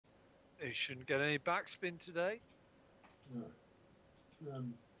He shouldn't get any backspin today. No.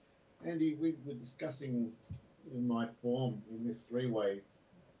 Andy, we were discussing my form in this three-way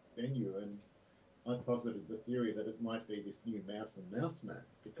venue, and I posited the theory that it might be this new mouse and mouse mat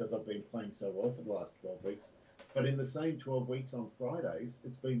because I've been playing so well for the last 12 weeks. But in the same 12 weeks on Fridays,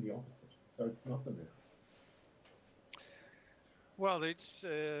 it's been the opposite. So it's not the mouse. Well, it's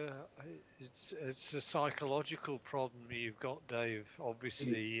a psychological problem you've got, Dave.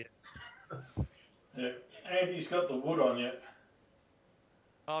 Obviously, Yeah. Andy's got the wood on you.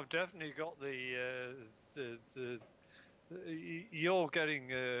 I've definitely got you're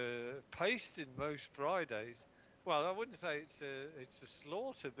getting pasted most Fridays. Well, I wouldn't say it's a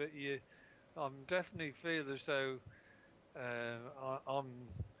slaughter, but I'm definitely feel as though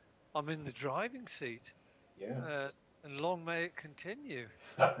I'm in the driving seat. Yeah. And long may it continue.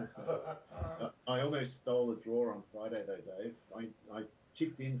 I almost stole a draw on Friday, though, Dave. I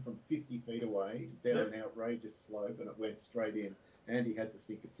chipped in from 50 feet away down an outrageous slope, and it went straight in. Andy had to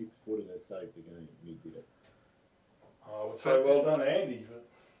sink a 6-footer to save the game, and he did it. I would say well done, Andy. But...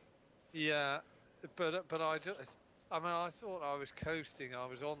 Yeah, but I mean, I thought I was coasting. I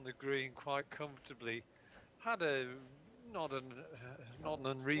was on the green quite comfortably. Had a not an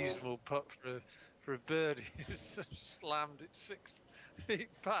unreasonable putt for a birdie. Slammed it 6 feet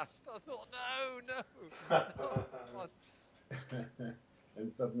past. I thought, no.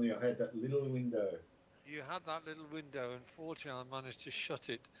 And suddenly I had that little window. You had that little window. Unfortunately, I managed to shut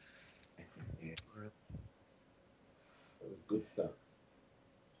it. Yeah. That was good stuff.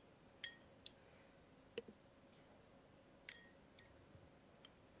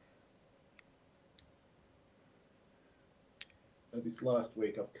 This last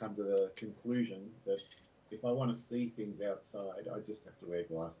week I've come to the conclusion that if I want to see things outside, I just have to wear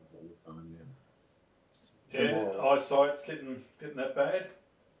glasses all the time now. Yeah, eyesight's getting that bad.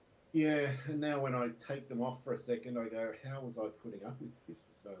 Yeah, and now when I take them off for a second, I go, how was I putting up with this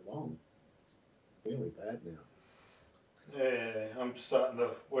for so long? It's really bad now. Yeah, I'm starting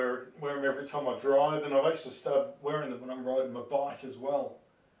to wear them every time I drive, and I've actually started wearing them when I'm riding my bike as well.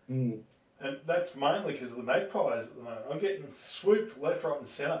 Mm. And that's mainly because of the magpies at the moment. I'm getting swooped left, right and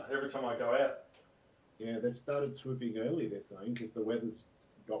centre every time I go out. Yeah, they've started swooping early, they're saying, because the weather's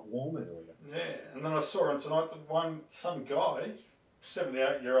got warm earlier. Yeah, and then I saw him tonight that some guy,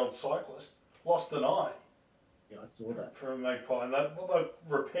 78-year-old cyclist, lost an eye. Yeah, I saw that. From a magpie, and they've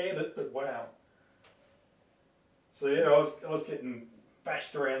repaired it, but wow. So yeah, I was getting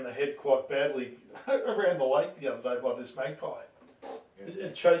bashed around the head quite badly around the lake the other day by this magpie. Yeah.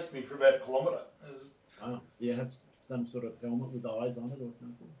 It chased me for about 1 kilometre. Oh, do you have some sort of helmet with eyes on it or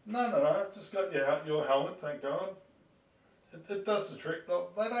something? No. I've just got your helmet, thank God. It does the trick.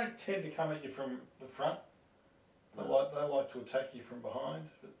 They don't tend to come at you from the front. They like to attack you from behind.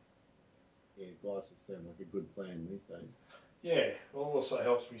 But... Yeah, glasses sound like a good plan these days. Yeah, well, it also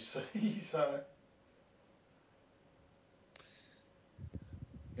helps me see, so...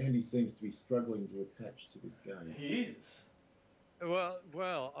 Andy seems to be struggling to attach to this game. He is.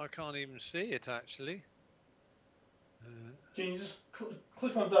 Well, I can't even see it, actually. Can you just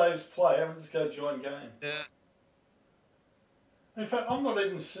click on Dave's play and just go join game? Yeah. In fact, I'm not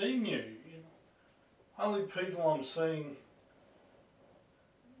even seeing you. Only people I'm seeing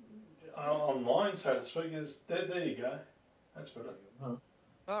online, so to speak, is there you go. That's better. Oh.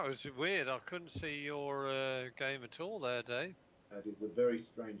 That was weird. I couldn't see your game at all there, Dave. That is a very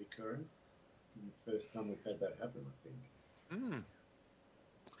strange occurrence. The first time we've had that happen, I think. Hmm.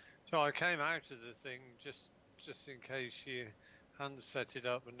 So I came out of the thing just in case you hadn't set it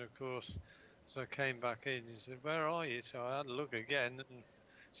up, and of course, as I came back in, you said, "Where are you?" So I had to look again, and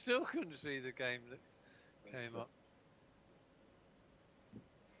still couldn't see the game that came up.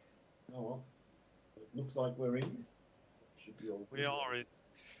 Oh well, it looks like we're in. Should be all. We are in.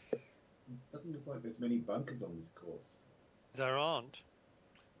 It doesn't look like there's many bunkers on this course. There aren't.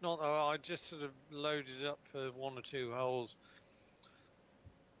 Not though. I just sort of loaded up for 1 or 2 holes.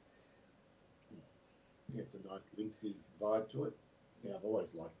 Yeah, it's a nice linksy vibe to it. Yeah, I've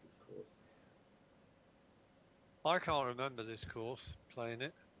always liked this course. I can't remember this course playing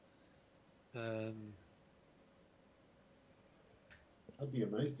it. I'd be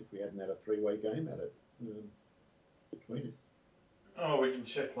amazed if we hadn't had a 3-way game at it between us. Oh, we can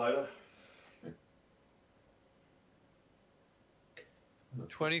check later.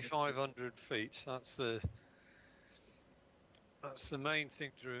 2,500 feet. That's the main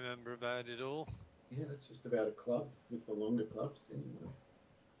thing to remember about it all. Yeah, that's just about a club with the longer clubs anyway.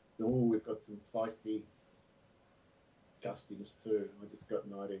 Oh, we've got some feisty gustings too. I just got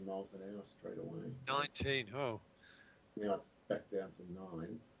 19 miles an hour straight away. 19, oh. Now it's back down to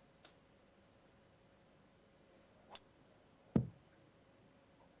 9.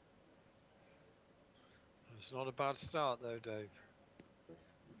 It's not a bad start though, Dave.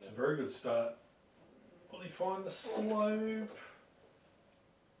 It's a very good start. Will he find the slope?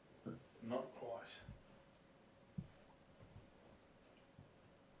 Not quite.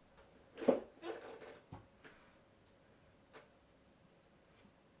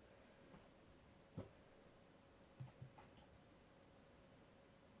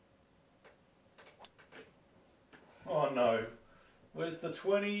 Oh no. Where's the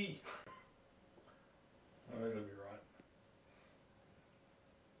 20? Oh, that'll be right.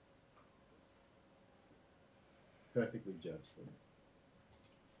 Perfectly judged.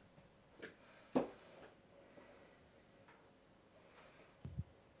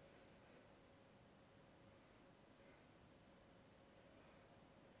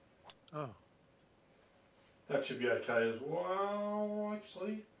 Oh, That should be okay as well,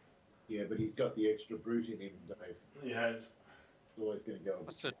 actually. Yeah, but he's got the extra brute in him, Dave. He has. It's always going to go.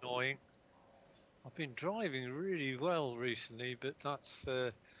 that's annoying. I've been driving really well recently, but that's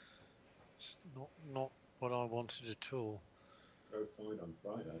it's not what I wanted at all. Go fine on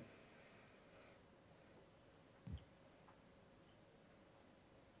Friday.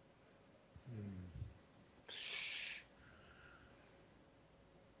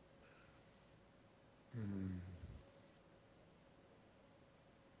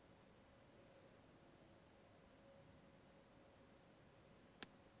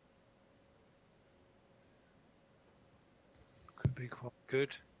 Could be quite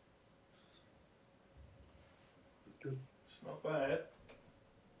good. It's good. It's not bad.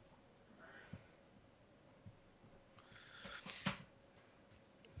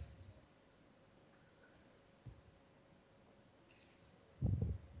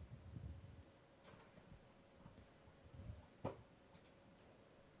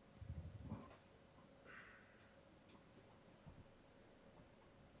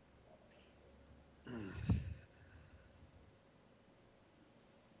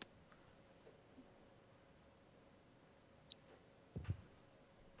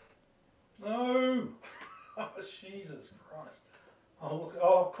 No! Oh, Jesus Christ. Oh, look.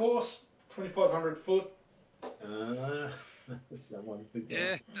 Oh, of course. 2,500 foot. Someone forgot.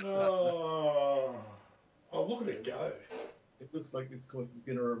 Yeah. Oh. Oh, look at it go. It looks like this course is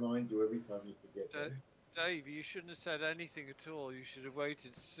going to remind you every time you forget. Dave, Dave, you shouldn't have said anything at all. You should have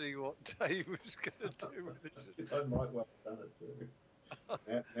waited to see what Dave was going to do with it. I might well have done it too.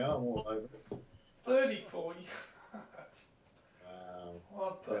 now I'm all over it. 34 yards. Wow.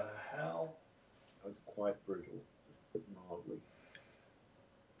 What the hell? That was quite brutal, to put mildly.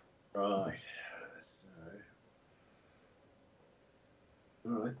 Right. So.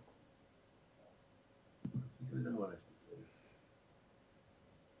 Alright. I know what I have to do.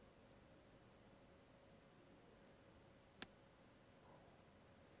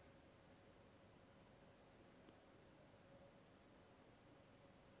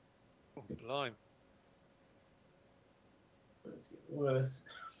 Oh, blimey. It's getting worse.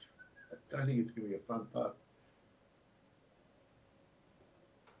 I don't think it's going to be a fun putt.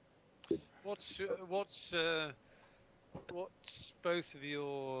 What's both of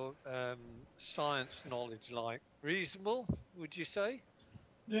your science knowledge like? Reasonable, would you say?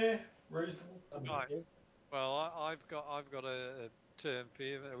 Yeah, reasonable. Right. Well, I've got a term for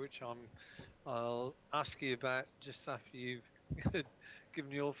you, which I'll ask you about just after you've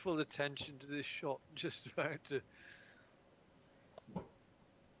given your full attention to this shot. Just about to.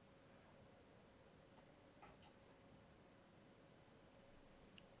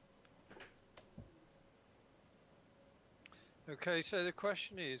 Okay, so the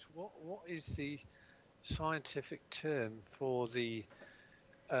question is, what is the scientific term for the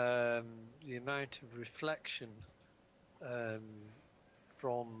amount of reflection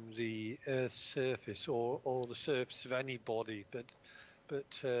from the Earth's surface or the surface of any body, but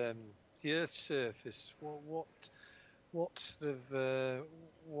the Earth's surface? What sort of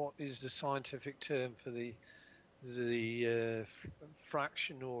what is the scientific term for the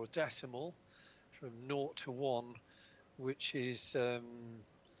fraction or decimal from 0 to 1? Which is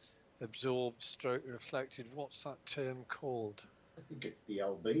absorbed stroke reflected. What's that term called? I think it's the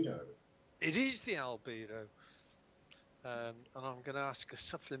albedo. It is the albedo. And I'm going to ask a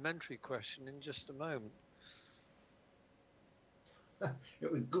supplementary question in just a moment.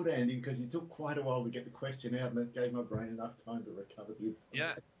 It was good, Andy, because you took quite a while to get the question out, and that gave my brain enough time to recover the information.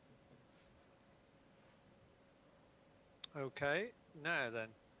 Yeah. Okay. Now then,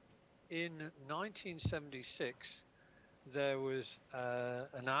 in 1976, there was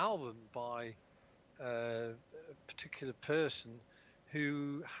an album by a particular person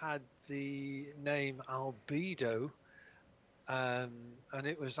who had the name albedo and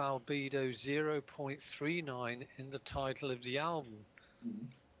it was albedo 0.39 in the title of the album. Mhm.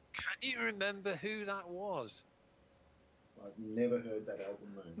 Can you remember who that was? I've never heard that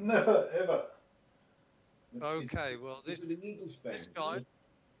album name. Never ever. Okay, well, is it an English band? this guy,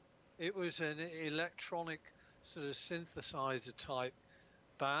 it was an electronic sort of synthesizer type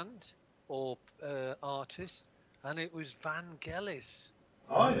band or artist, and it was Vangelis.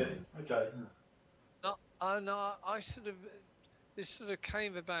 Oh yeah, okay. No, I sort of, this sort of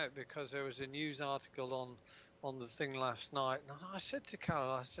came about because there was a news article on the thing last night, and I said to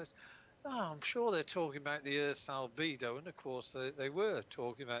Carol, I said, "Oh, I'm sure they're talking about the Earth's albedo," and of course they were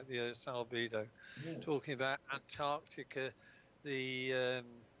talking about the Earth's albedo, talking about Antarctica, the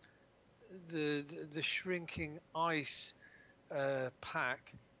shrinking ice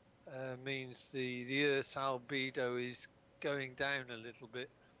pack means the Earth's albedo is going down a little bit.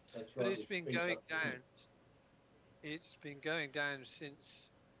 That's But right, it's been going down. It's been going down since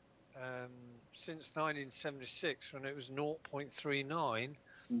 1976 when it was 0.39,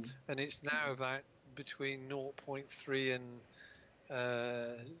 and it's now about between 0.3 and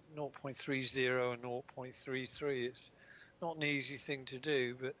 0.30 and 0.33. It's not an easy thing to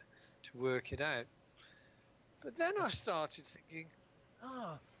do, but to work it out. But then I started thinking,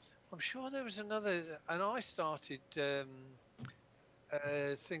 I'm sure there was another, and I started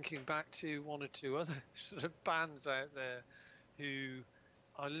thinking back to one or two other sort of bands out there who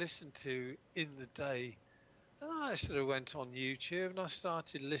I listened to in the day. And I sort of went on YouTube and I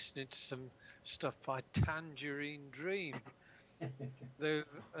started listening to some stuff by Tangerine Dream. They're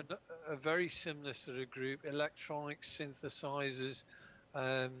a very similar sort of group, electronic synthesizers.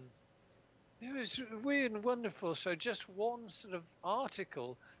 It was weird and wonderful. So just one sort of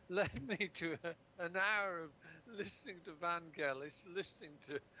article led me to an hour of listening to Vangelis, listening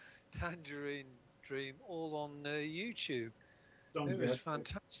to Tangerine Dream, all on YouTube. It was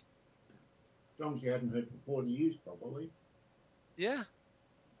fantastic. Songs you hadn't heard for 40 years, probably. Yeah.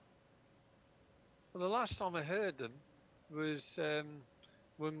 Well, the last time I heard them was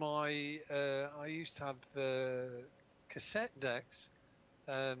when I used to have cassette decks,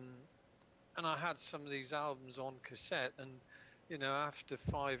 and I had some of these albums on cassette, and after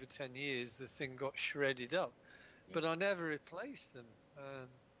 5 or 10 years, the thing got shredded up, but I never replaced them.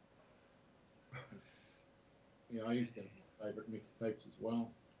 Yeah, I used to have favourite mixtapes as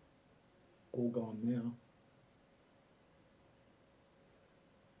well. All gone now.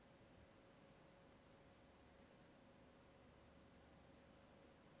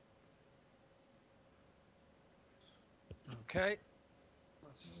 Okay,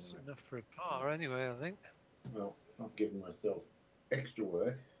 that's enough for a par anyway, I think. Well, I've given myself extra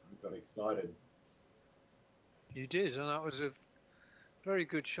work. I got excited. You did, and that was a very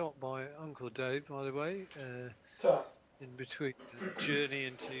good shot by Uncle Dave, by the way, in between the journey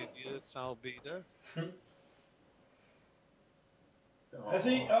into the Earth's albedo. Has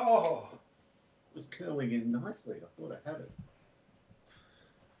he? It was curling in nicely. I thought I had it.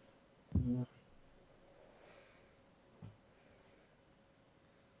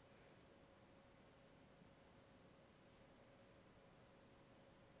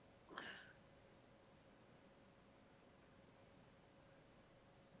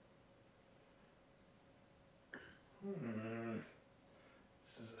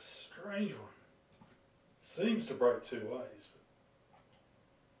 This is a strange one. Seems to break two ways.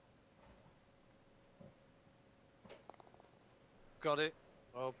 Got it.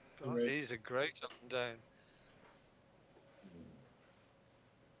 Oh, these are great up and down.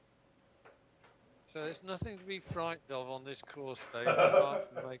 So there's nothing to be frightened of on this course, Dave,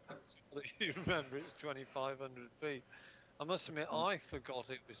 apart from making sure that you remember it's 2,500 feet. I must admit, I forgot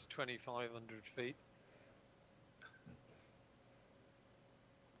it was 2,500 feet.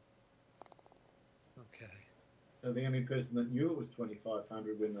 Okay. So the only person that knew it was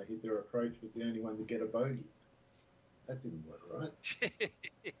 2,500 when they hit their approach was the only one to get a bogey. That didn't work, right?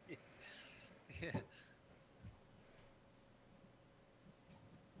 Yeah.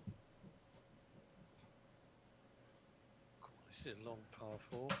 This is a long par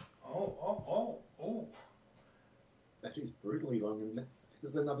 4. Oh. That is brutally long, and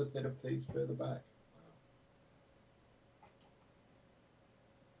there's another set of tees further back.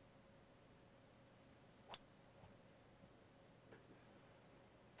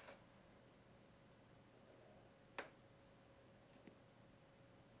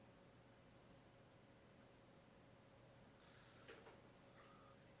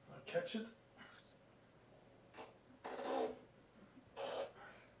 Catch it.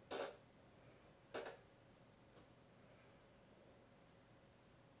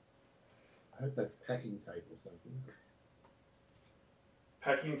 I hope that's packing tape or something.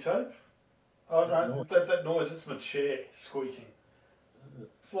 Packing tape? Oh That no, noise. that noise, it's my chair squeaking.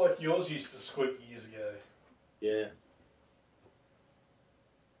 It's like yours used to squeak years ago. Yeah.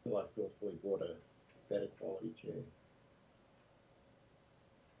 Well, I thoughtfully bought a better quality chair.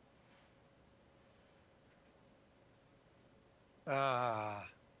 Ah.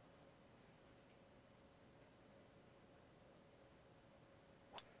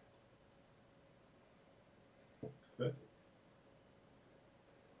 Perfect.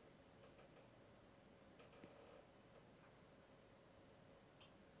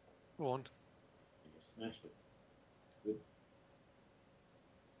 Go on. You smashed it. It's good.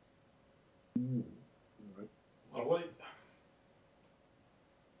 All right. Lovely.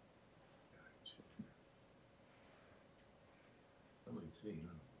 $19 on that.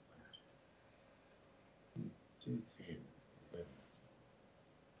 210. 11.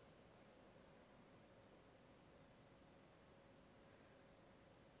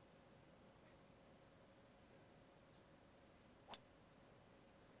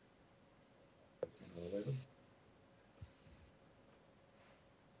 Or 11.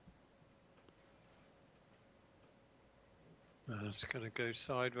 It's going to go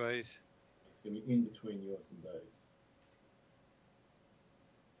sideways. It's going to be in between yours and Dave's.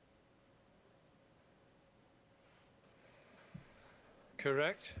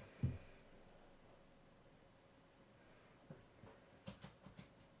 Correct.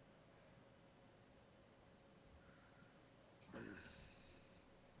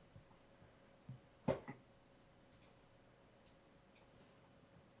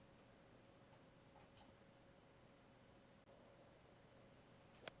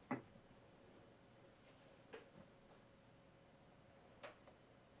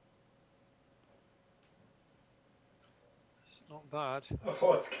 It's not bad.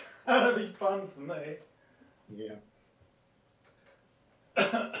 Oh, it's gonna be fun for me. Yeah.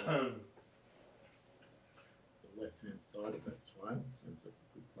 So, the left-hand side of that swale seems like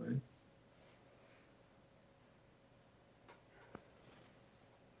a good plan.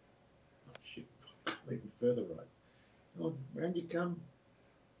 Oh shit, even further right. Oh, round you come.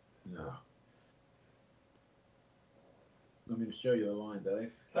 No. I'm going to show you the line,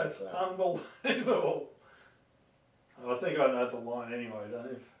 Dave. That's unbelievable. I think I know the line anyway,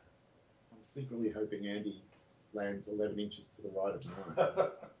 Dave. I'm secretly hoping Andy lands 11 inches to the right of mine.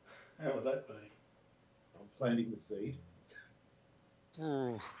 How would that be? I'm planting the seed.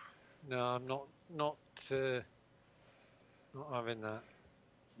 Ooh. No, I'm not having that.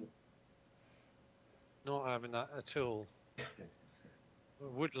 Not having that at all. What I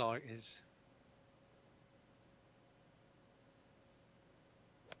would like is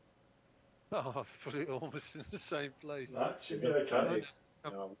oh, I've put it almost in the same place. No, it should be okay.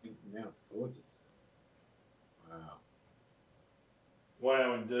 No, now it's gorgeous. Wow.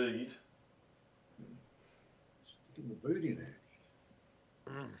 Wow, indeed. Sticking the boot in there.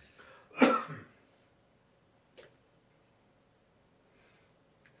 Wish I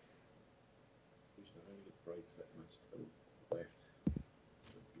only it breaks that much to the left.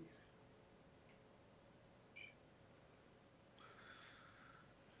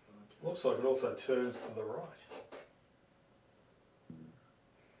 Looks like it also turns to the right.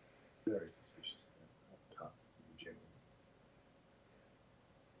 Very suspicious of puff in general.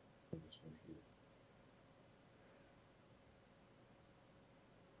 I just want to hit it.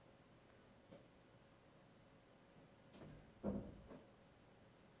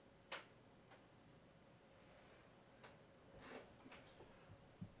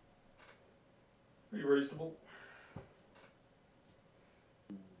 Pretty reasonable.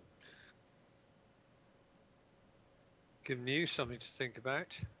 Giving you something to think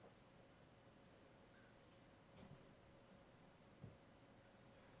about.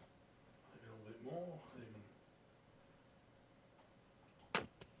 Maybe a little bit more. Even.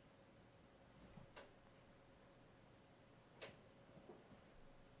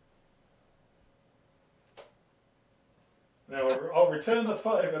 Now I'll return the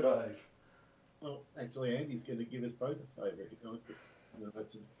favour, Dave. Well, actually, Andy's going to give us both a favour. No,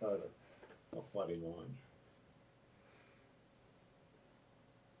 it's a photo. Not quite in line.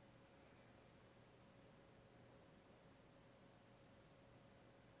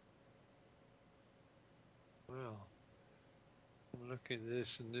 Well, I'm looking at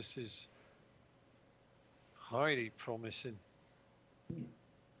this, and this is highly promising.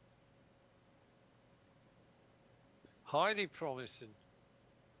 Highly promising.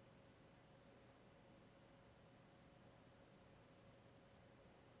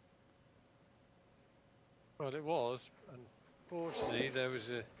 Well, it was. Unfortunately, there was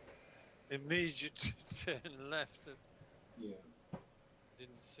a immediate turn left that Yeah.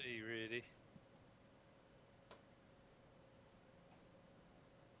 didn't see really.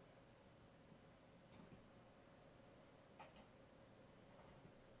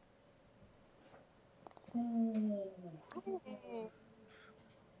 Ooh.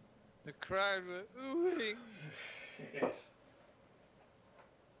 The crowd were oohing. Yes.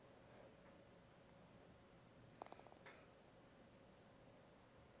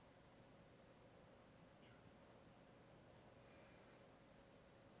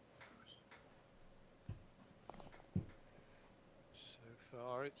 So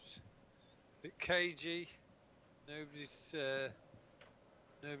far, it's a bit cagey. Nobody's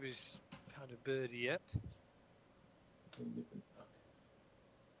had a birdie yet.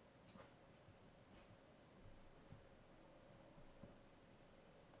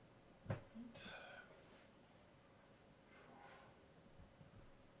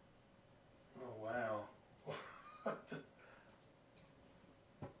 Oh wow.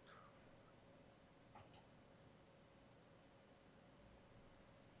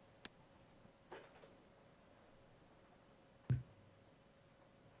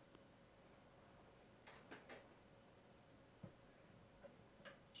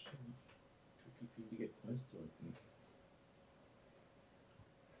 Tricky thing to get close to, I think.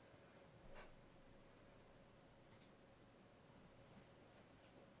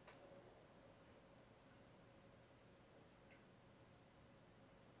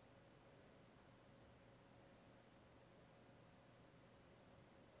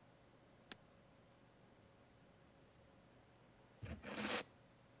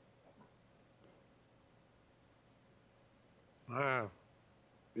 Wow.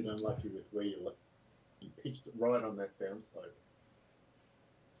 Bit unlucky with where you pitched it right on that downslope.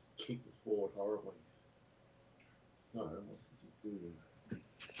 Just kicked it forward horribly. So, what did you do?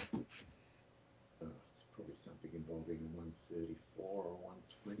 It's probably something involving a 134 or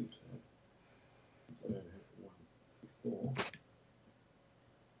 120 tag. Since I don't have the one before.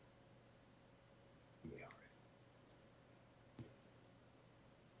 Yeah, I reckon.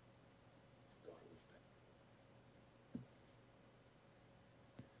 It's got to lift that.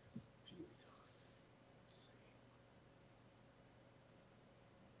 Few times. Let's see.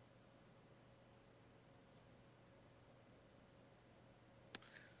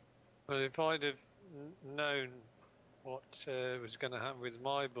 But if I'd have known what was going to happen with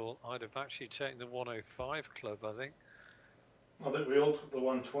my ball, I'd have actually taken the 105 club, I think. I think we all took the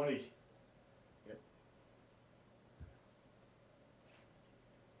 120. Yep.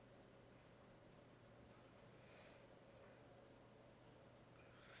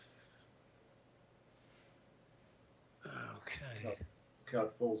 Okay.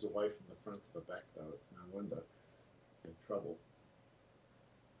 Card falls away from the front to the back, though. It's no wonder. In trouble.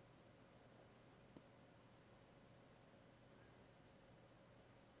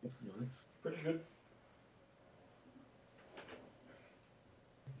 Yep, nice. Pretty good.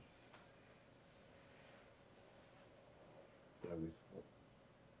 Go with what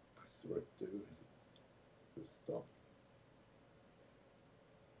I saw it do as it was stop.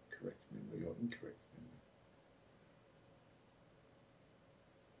 Correct memory or incorrect memory.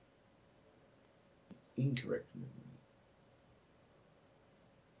 It's incorrect memory.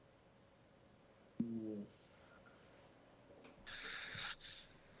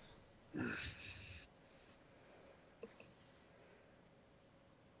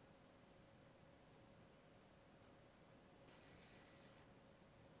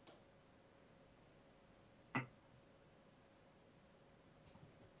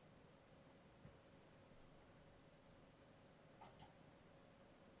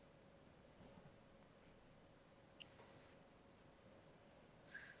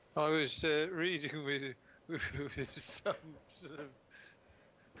 I was reading with some sort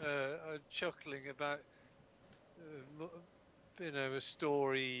of chuckling about, a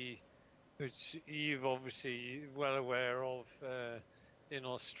story which you've obviously well aware of in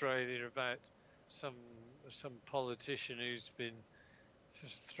Australia about some politician who's been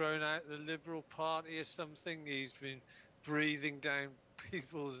thrown out the Liberal Party or something. He's been breathing down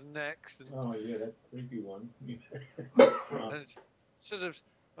people's necks and, Oh yeah, that creepy one. and sort of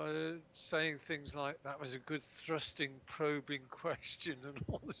saying things like that was a good thrusting, probing question and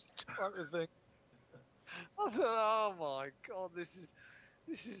all this type of thing. I thought, oh my God, this is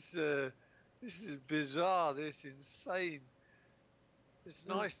bizarre. This is insane. It's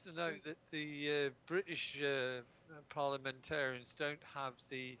nice to know that the British parliamentarians don't have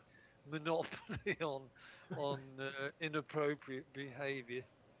the monopoly on inappropriate behaviour.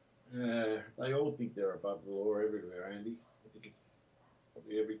 They all think they're above the law everywhere, Andy. I think it's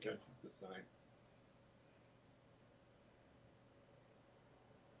probably every country's the same.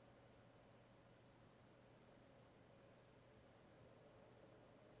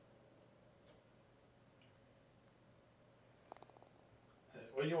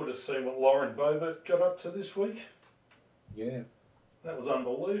 Well, you would have seen what Lauren Boebert got up to this week. Yeah. That was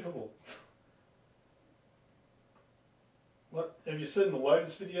unbelievable. What, have you seen the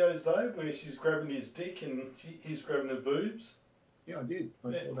latest videos, Dave, where she's grabbing his dick and he's grabbing her boobs? Yeah, I did. I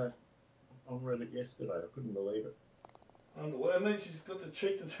saw that on Reddit yesterday. I couldn't believe it. And then she's got the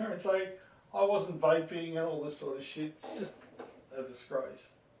cheek to turn and say, I wasn't vaping and all this sort of shit. It's just a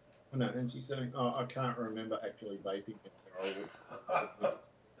disgrace. I know, and she's saying, "Oh, I can't remember actually vaping."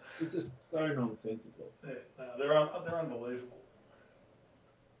 It's just so nonsensical. Yeah, no, they're unbelievable.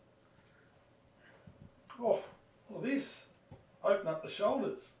 Oh, well, this open up the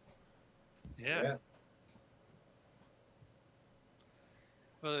shoulders. Yeah.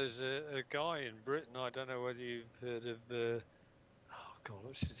 Well, there's a guy in Britain. I don't know whether you've heard of. Oh God,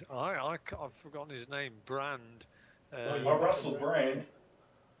 what's his? I've forgotten his name. Brand. Russell Brand.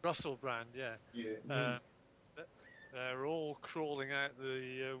 Russell Brand. Yeah. Yeah. They're all crawling out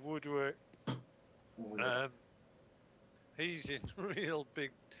the woodwork. He's in real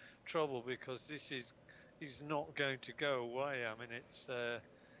big trouble because he's not going to go away. I mean,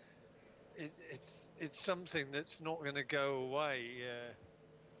 it's something that's not going to go away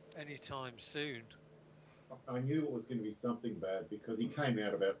anytime soon. I knew it was going to be something bad because he came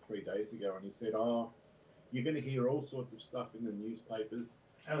out about 3 days ago and he said, "Oh, you're going to hear all sorts of stuff in the newspapers."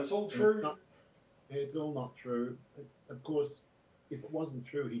 And it's all true. It's all not true. Of course, if it wasn't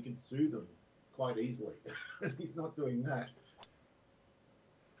true, he could sue them quite easily. He's not doing that.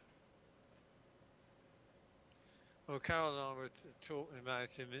 Well, Carol and I were talking about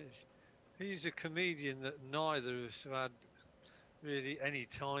him. He's a comedian that neither of us have had really any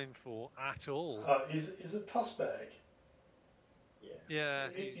time for at all. He's a toss bag. Yeah.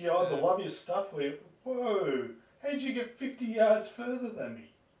 You either love your stuff or whoa, how'd you get 50 yards further than me?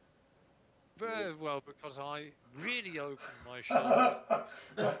 Very well, because I really opened my shoulders.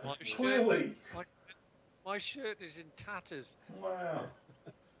 Clearly. My shirt is in tatters. Wow.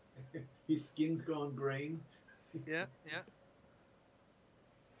 His skin's gone green. Yeah.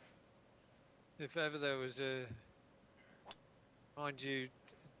 If ever there was a... Mind you,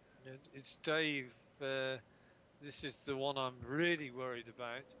 it's Dave. This is the one I'm really worried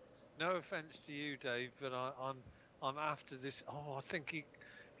about. No offence to you, Dave, but I'm after this. Oh, I think he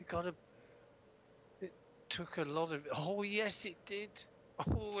got a... It took a lot of... Oh, yes, it did.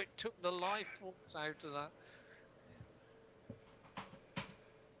 Oh, it took the life force out of that.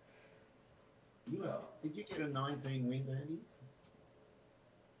 Did you get a 19 win, Andy?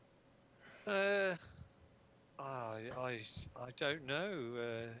 I don't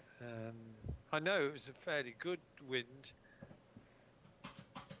know. I know it was a fairly good wind.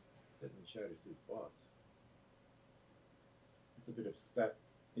 Didn't show us his boss. It's a bit of stat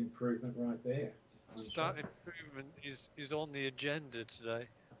improvement right there. Stat improvement is on the agenda today.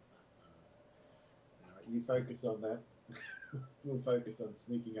 You focus on that. We'll focus on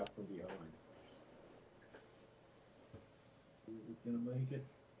sneaking up from behind. Is it going to make it?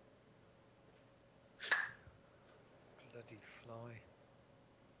 Bloody fly.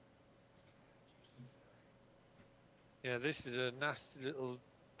 Yeah, this is a nasty little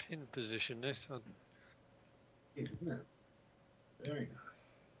pin position, this one. It is, isn't it? Very nice.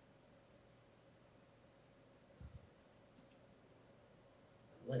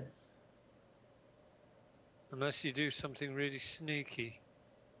 Less. Unless you do something really sneaky.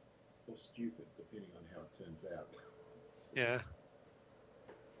 Or stupid, depending on how it turns out. Yeah.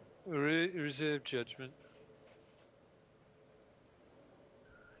 Reserve judgment.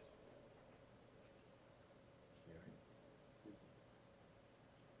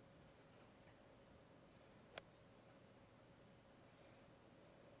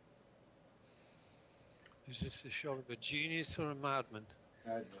 Is this a shot of a genius or a madman?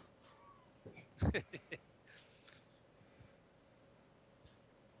 Madman.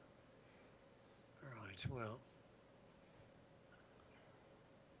 Right, well.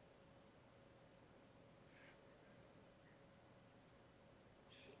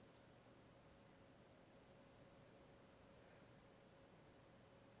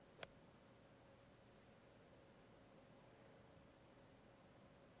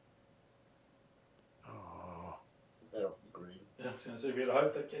 That off the green. Yeah, I was going to say, we better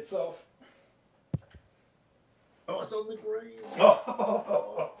hope that gets off. Oh, it's on the green.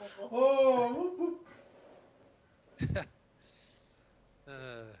 Whoop, whoop.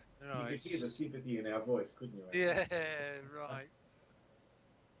 Right. You could hear the sympathy in our voice, couldn't you? Yeah, right.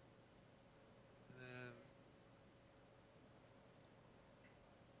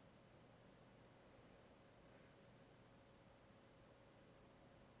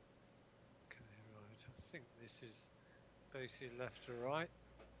 Okay, right. I think this is basically left to right.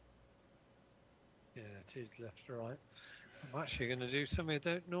 Yeah, it is left to right. I'm actually going to do something I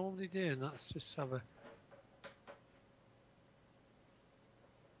don't normally do, and that's just have a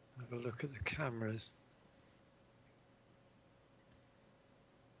look at the cameras.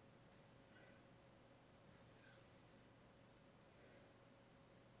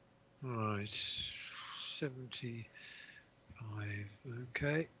 Right, 75.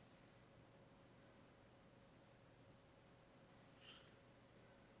 Okay.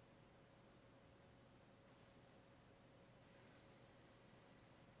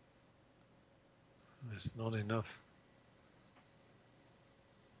 That's not enough.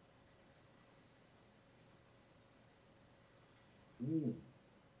 Mm.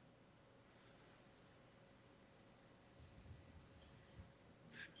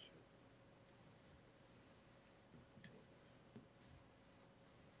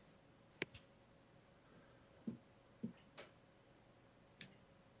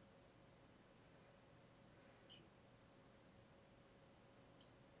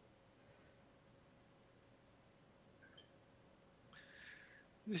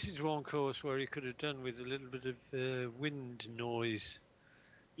 This is one course where he could have done with a little bit of wind noise,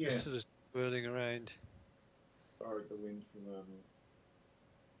 Yeah, just sort of swirling around. borrowed the wind from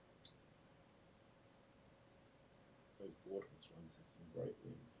those waterless ones. Has some great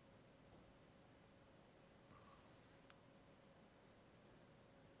winds.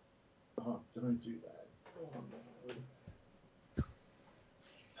 Oh, don't do that. Oh no.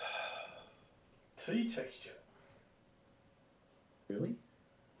 Tea texture, Really?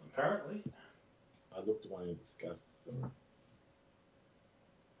 apparently. I looked away in disgust. Sorry.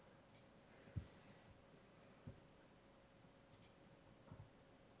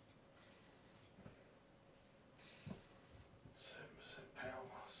 Power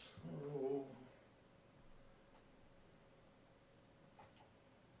loss. Oh.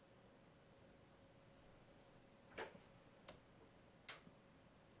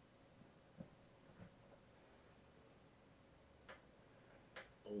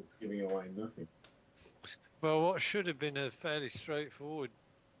 I was giving away nothing. Well, what should have been a fairly straightforward,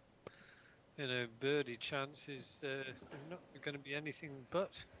 birdie chance is not going to be anything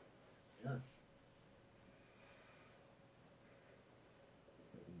but. Yeah. I'm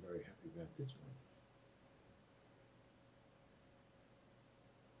very happy about this one.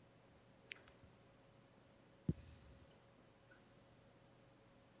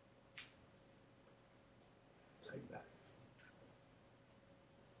 Take that.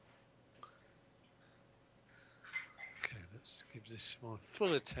 Okay, let's give this my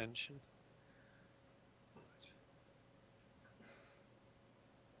full attention.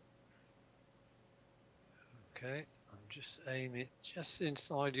 Okay, I'm just aiming it just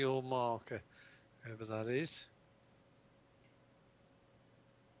inside your marker, whoever that is.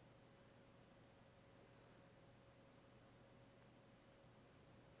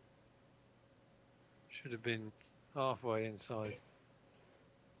 Should have been halfway inside.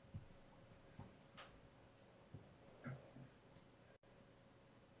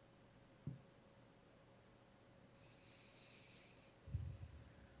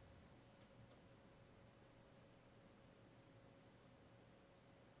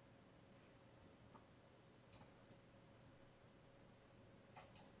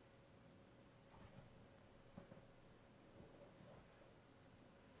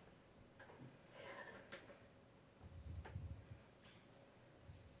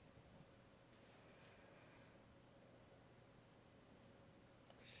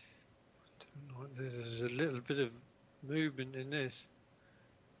 There's a little bit of movement in this.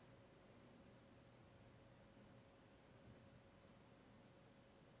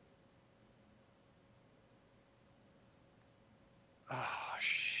 Ah,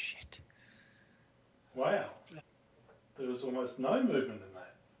 shit. Wow. There was almost no movement in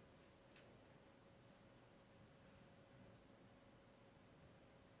that.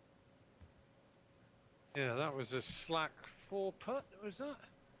 Yeah, that was a slack 4 putt, was that?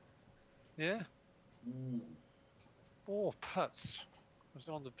 Yeah, 4 putts. Was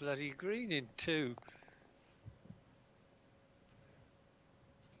on the bloody green in 2.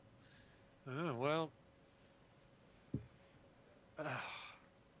 Oh, well. Well,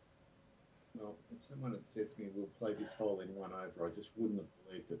 if someone had said to me, we'll play this hole in one over, I just wouldn't have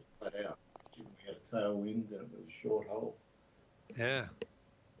believed it flat out. Given we had a tailwind and it was a short hole. Yeah.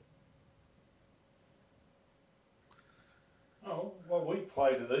 Oh, well, we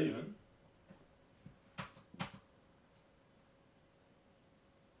played it even.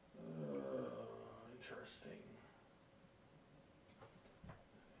 Interesting.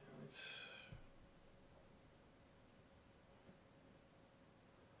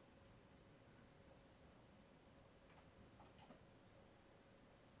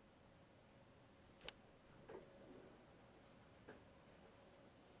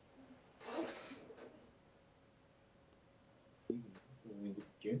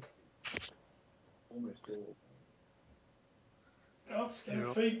 score. Let's get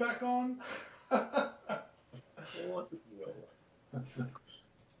Yeah. feedback on. Of course it will. Right.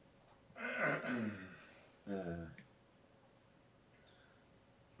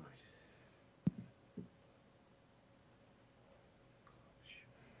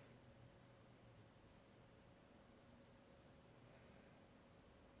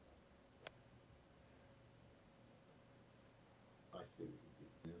 I see what you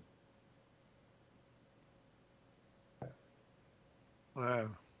did now. Wow.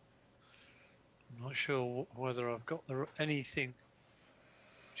 I'm not sure whether I've got anything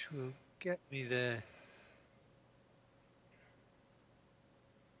which will get me there.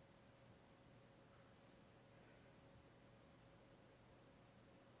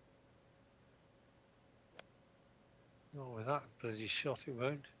 Not with that bloody shot, it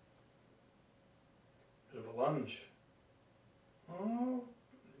won't. Bit of a lunge. Oh,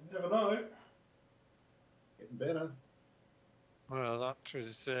 never know. Getting better. Well, that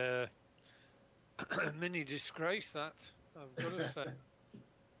was a mini disgrace, that, I've got to say.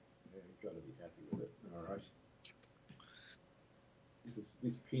 Yeah, you've got to be happy with it. All right.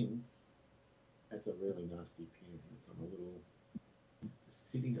 This pin. That's a really nasty pin. It's on a little,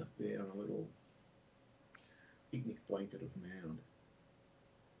 just sitting up there on a little picnic blanket of mound.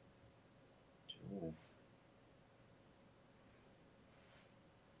 Sure.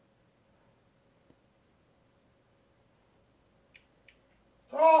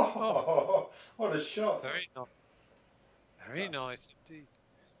 Oh, what a shot. Very nice. Very nice indeed.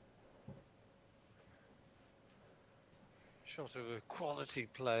 Shot of a quality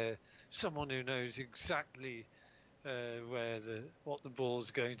player, someone who knows exactly what the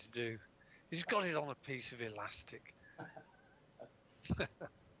ball's going to do. He's got it on a piece of elastic.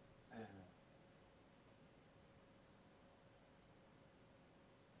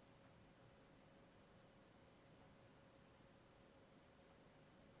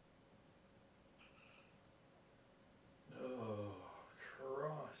 Oh,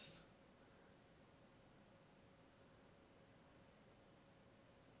 Christ.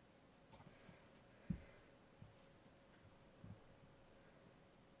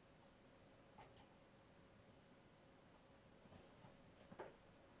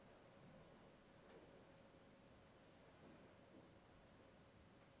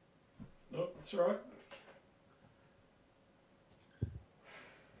 Nope, that's all right.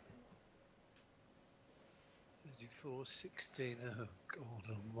 34-16. Oh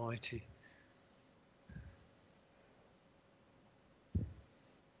God Almighty!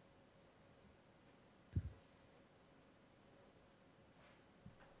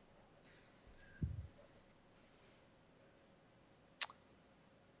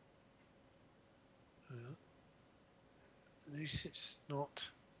 At least it's not.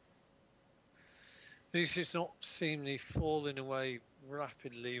 At least it's not seemingly falling away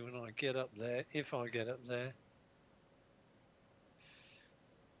rapidly when I get up there. If I get up there.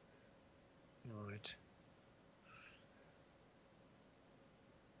 Right.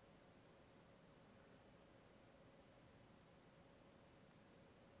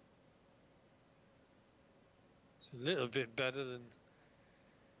 It's a little bit better than.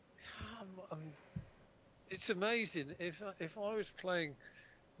 It's amazing. If I was playing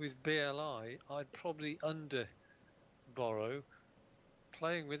with BLI, I'd probably under borrow.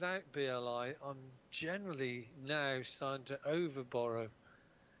 Playing without BLI, I'm generally now starting to over borrow.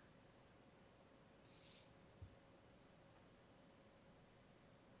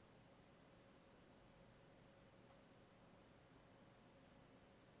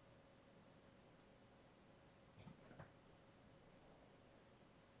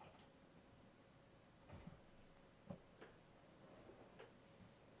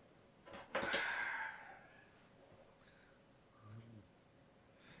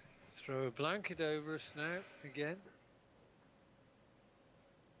 Throw a blanket over us now again.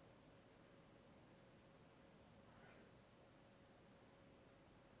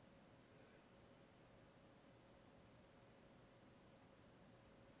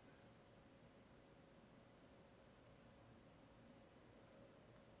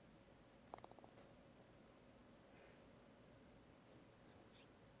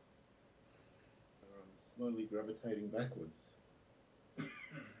 Slowly gravitating backwards.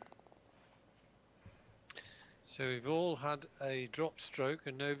 So we've all had a drop stroke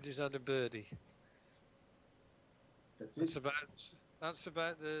and nobody's had a birdie. That's it. That's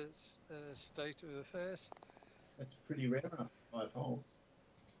about the state of affairs. That's pretty rare after 5 holes.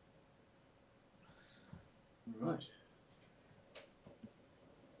 All right.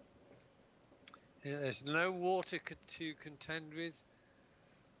 Yeah, there's no water to contend with.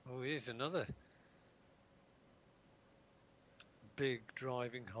 Oh, here's another. big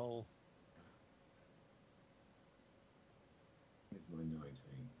driving hole. Here's my 19.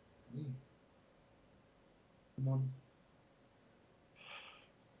 Yeah. Come on.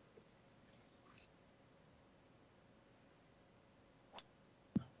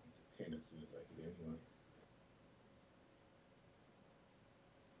 I want the 10 as soon as I hit anyway.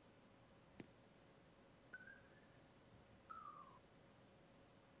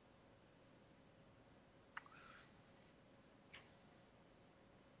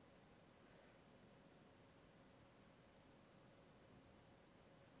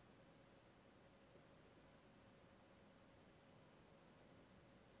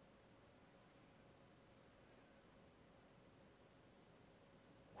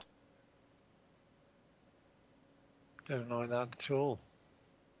 Don't like that at all.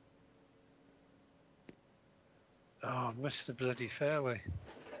 Oh, I missed the bloody fairway.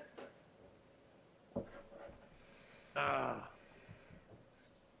 Ah.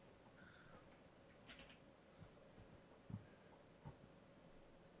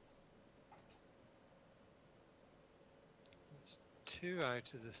 It's 2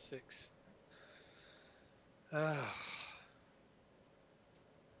 out of the 6. Ah.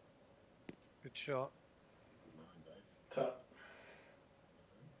 Good shot. Good line, Dave. Tut.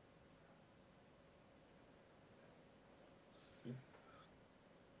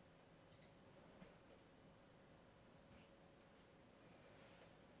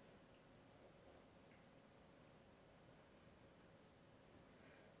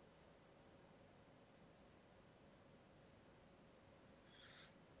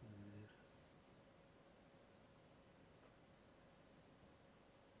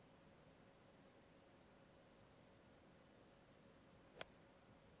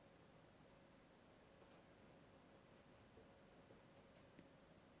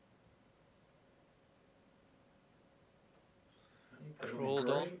 That'll be Crawled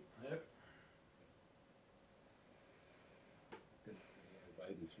on. green. Yep. Good to see the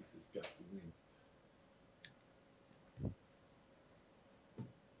babies with this gusty wind.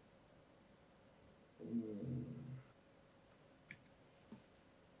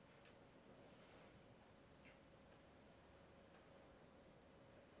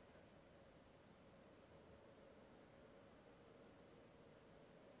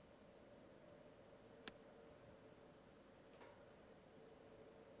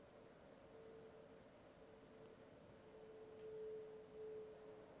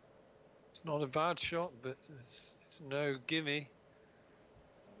 It's not a bad shot, but it's no gimme.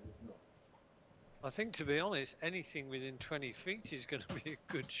 No, it's not. I think, to be honest, anything within 20 feet is going to be a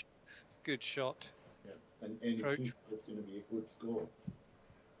good shot. Yeah, and any Approach. two is going to be a good score.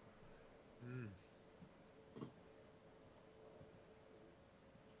 Mm.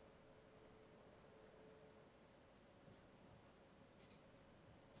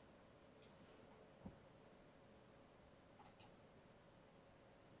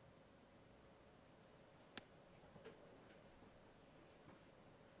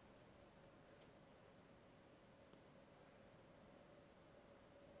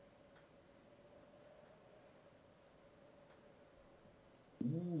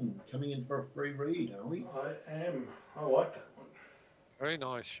 Coming in for a free read, are we? I am. I like that one. Very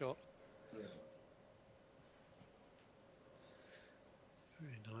nice shot. Very nice.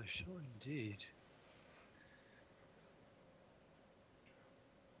 Very nice shot indeed.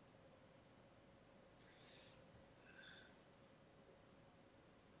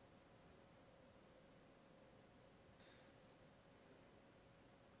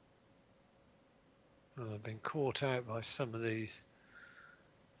 Well, I've been caught out by some of these.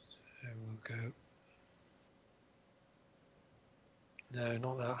 So we'll go. No,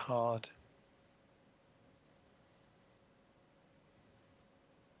 not that hard.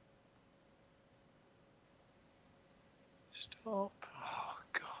 Stop. Oh,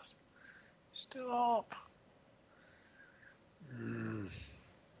 God. Stop.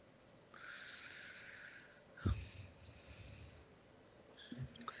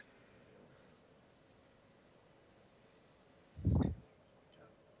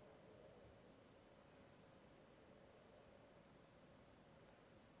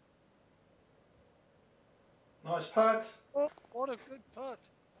 Nice putt. Oh, what a good putt.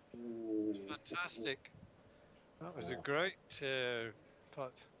 Ooh. Fantastic. That was a great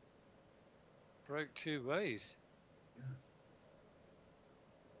putt. Broke 2 ways.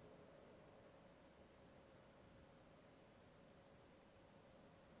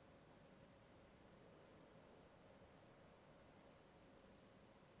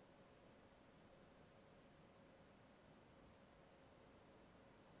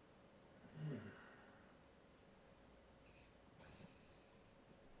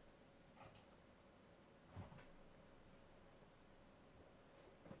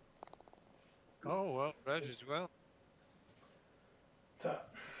 Oh, well, red as well. Ta.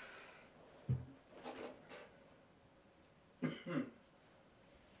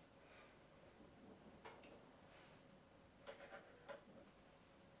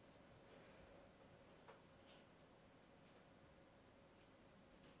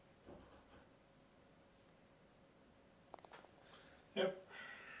 Yep.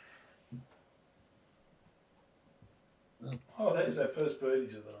 Oh, there's our first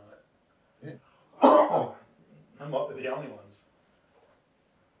birdies of the night. Yeah. Oh, they might be the only ones.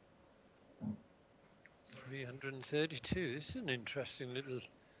 332. This is an interesting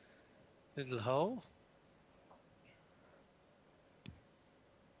little hole.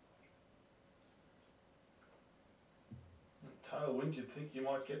 Tailwind, you'd think you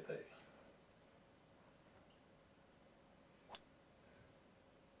might get there.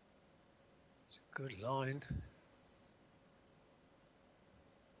 It's a good line.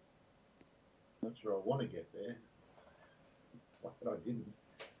 Not sure I want to get there. But I didn't.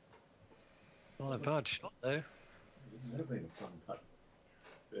 Not a bad shot though. It would have been a fun putt.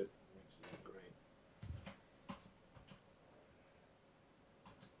 First inches of the green.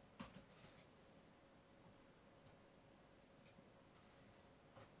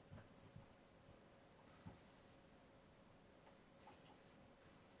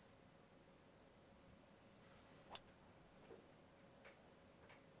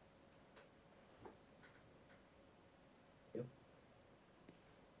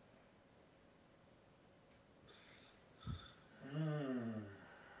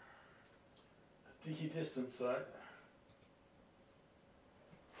 Dicky distance though.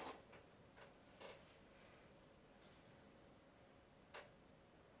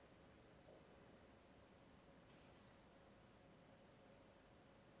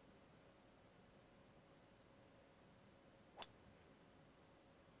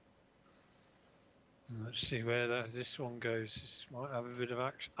 Let's see where this one goes. This might have a bit of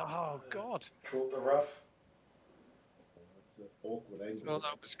action. Oh God! Caught the rough. That's an awkward I angle. thought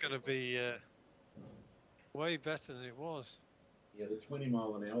that was going to be way better than it was. Yeah, the 20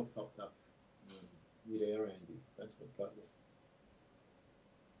 mile an hour popped up mid-air, Andy. That's what got you.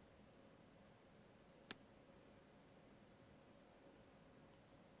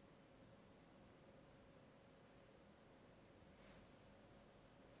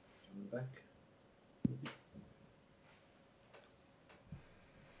 Coming back.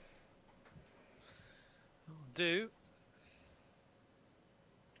 That'll do.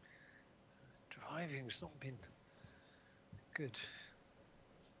 Driving's not been good.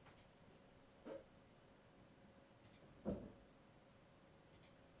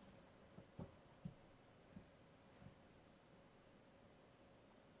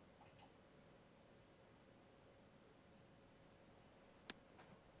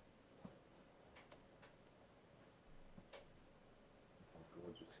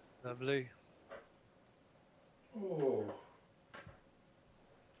 Gorgeous. Lovely. Oh,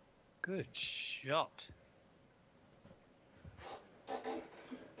 Good shot.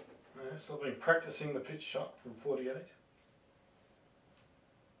 yes, I've been practicing the pitch shot from 48.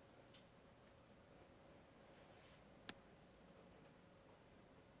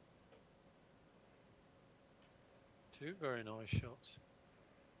 Two very nice shots.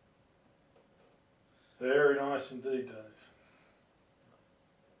 Very nice indeed, Dave.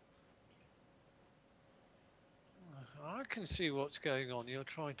 I can see what's going on. You're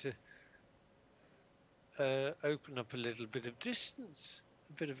trying to open up a little bit of distance,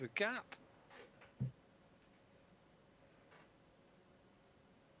 a bit of a gap.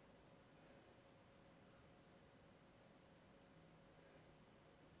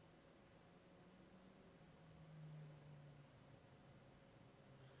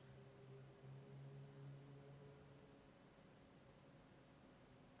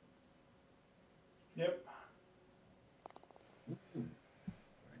 Yep.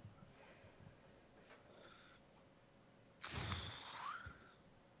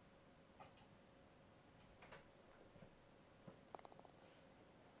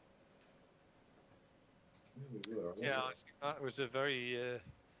 Yeah, I think that was a very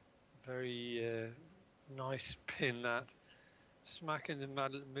nice pin, that smack in the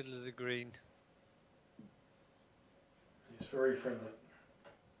middle of the green. He's very friendly.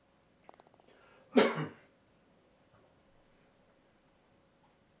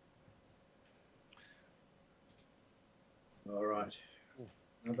 All right.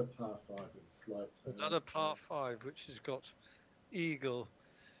 Another par 5 with a slight turn. Another par 5, which has got Eagle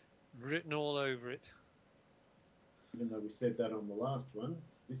written all over it. Even though we said that on the last one,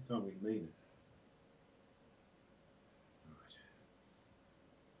 this time we mean it. Right.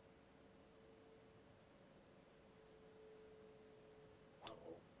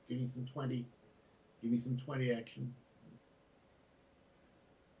 Give me some 20. Give me some 20 action.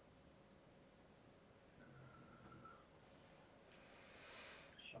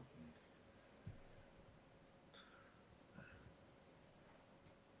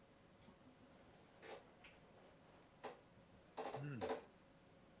 Hmm.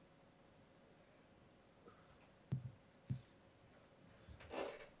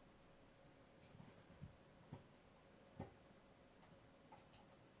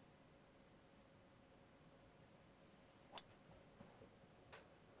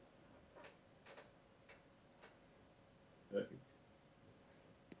 Perfect.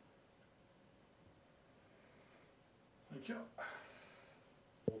 Thank you.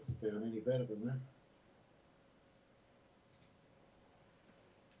 Not down any better than that.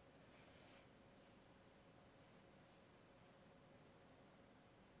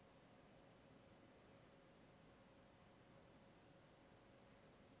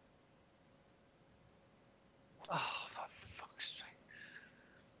 Oh, for fuck's sake.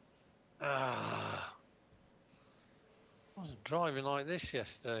 Ah. I wasn't driving like this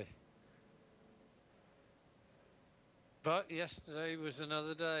yesterday. But yesterday was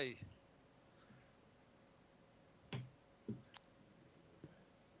another day.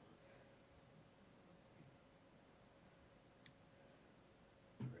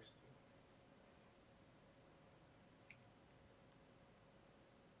 Interesting.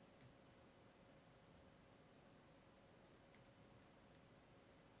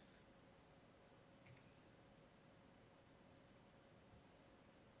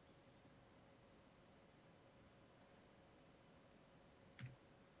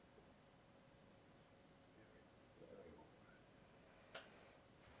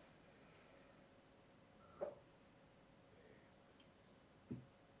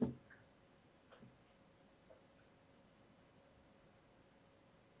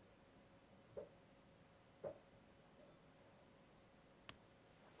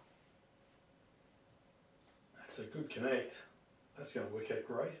 That's a good connect. That's going to work out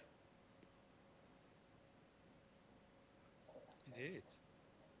great. It is.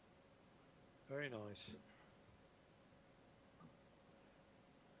 Very nice.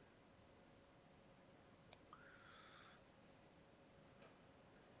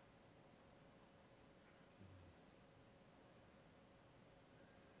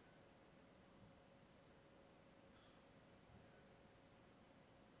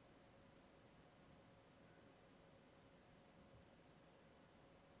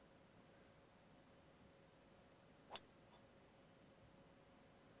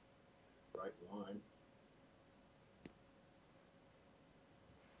 Great line.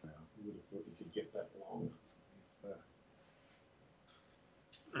 Wow, you would have thought you could get that long.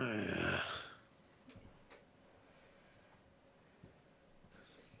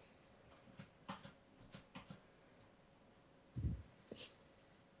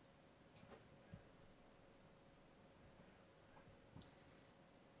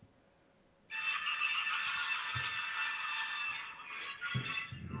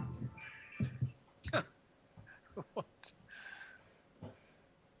 What?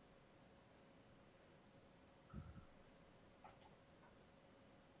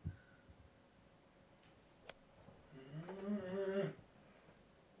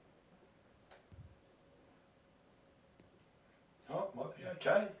 Oh, might be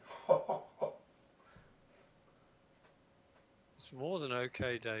okay. It's more than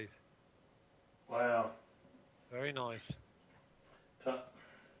okay, Dave. Wow. Very nice.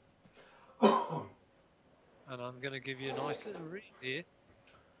 And I'm going to give you a nice little read here.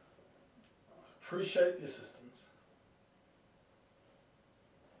 Appreciate the assistance.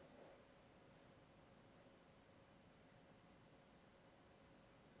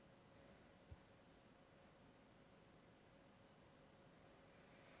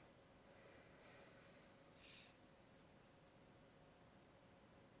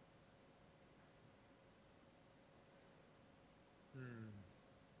 Hmm.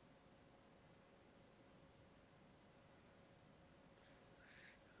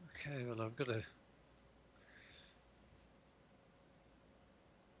 Okay, well, I've got to.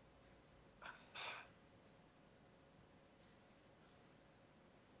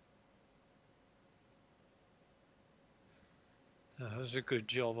 That was a good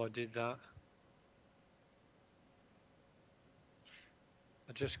job. I did that.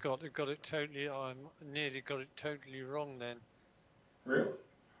 I just got it totally. I nearly got it totally wrong then. Really?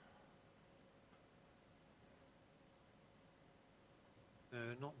 No,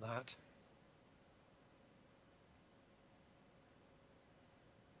 not that.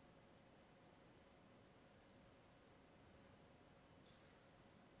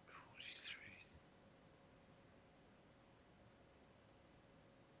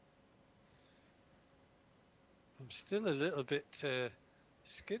 still a little bit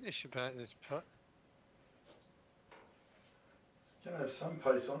skittish about this putt. It's going to have some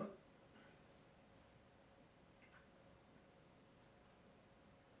pace on it.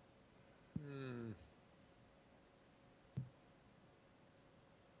 Hmm.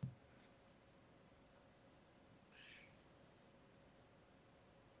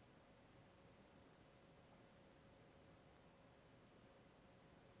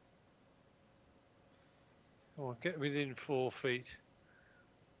 Come on, get within 4 feet.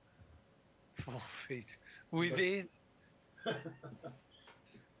 4 feet. Within.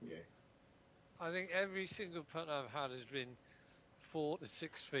 Yeah. I think every single putt I've had has been 4 to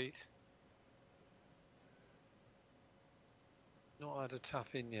 6 feet. Not had a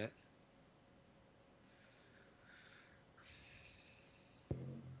tap in yet.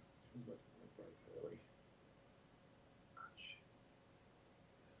 Seems like it might break early.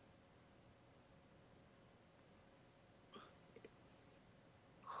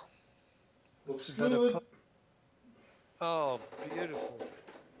 Looks It's a better good. putt. Oh, beautiful.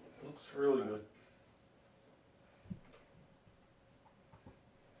 Looks really good.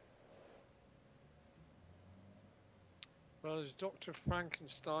 Well, as Dr.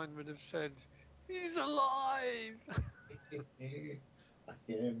 Frankenstein would have said, he's alive! I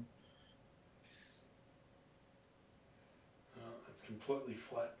am. It's completely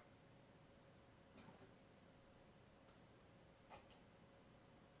flat.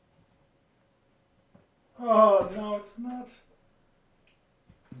 Oh, no, it's not.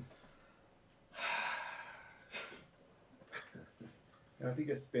 I think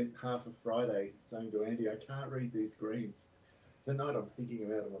I spent half of Friday saying to Andy, I can't read these greens. Tonight I'm thinking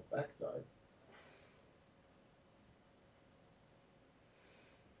about on my backside.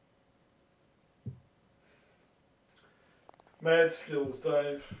 Mad skills,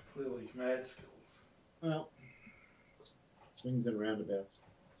 Dave. Clearly, mad skills. Well, swings and roundabouts.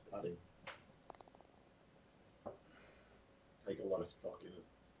 It's putting. Take a lot of stock in it.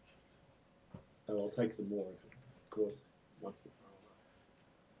 And I'll take some more of it, of course, once the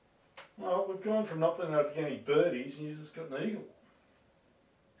Well, we've gone from not being able to get any birdies and you just got an eagle.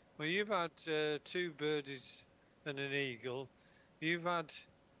 Well, you've had 2 birdies and an eagle. You've had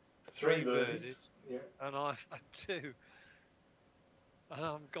 3 birdies. Yeah. And I've had 2. And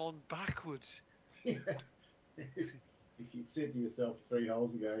I've gone backwards. If you'd said to yourself 3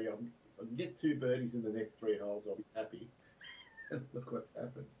 holes ago, I can get 2 birdies in the next 3 holes, I'll be happy. Look what's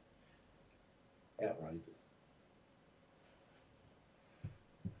happened. Outrageous.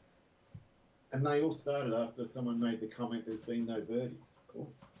 And they all started after someone made the comment, there's been no birdies, of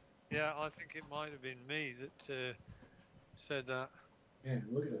course. Yeah, I think it might have been me that said that. Yeah,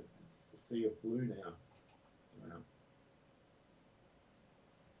 look at it. It's just a sea of blue now. Wow.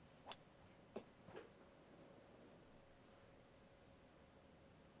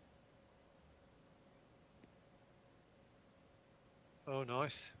 Oh,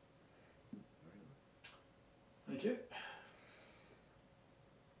 nice. Very nice. Thank you.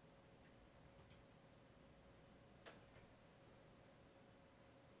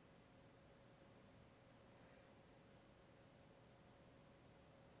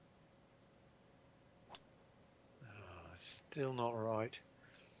 Oh, still not right.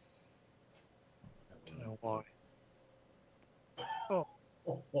 Don't know why. Oh,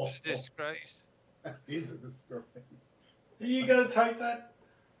 it's a disgrace. That is a disgrace. Are you going to take that?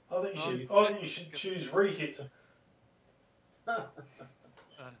 I think you Oh, should. yes. I think you should choose re-hit.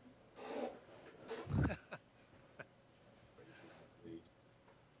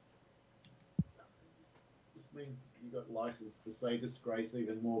 Just means you got license to say disgrace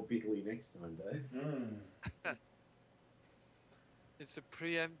even more bitterly next time, Dave. It's a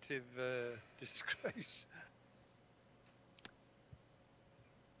preemptive disgrace.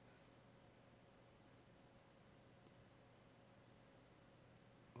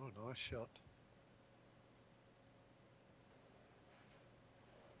 Oh, nice shot.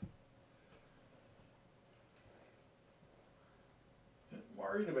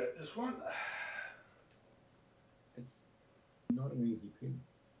 Worried about this one. It's not an easy pin.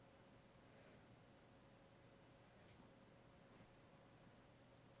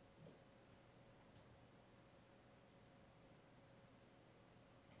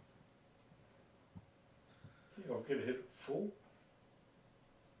 I think I'll get a hit it full.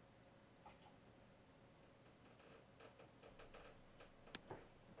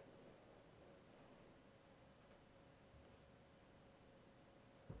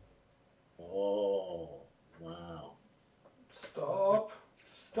 Oh, wow. Stop.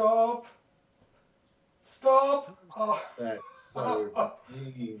 Stop. Stop. Oh. That's so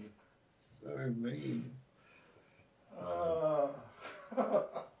mean. So mean.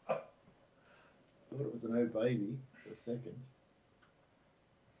 baby for a second.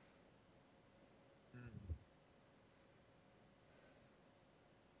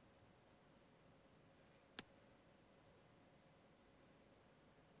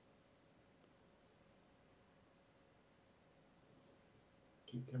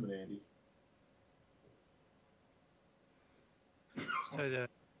 Keep coming, Andy. Stay there.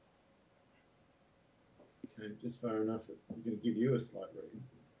 Okay, just far enough that I'm going to give you a slight reading.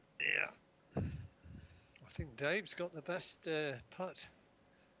 Yeah. I think Dave's got the best putt.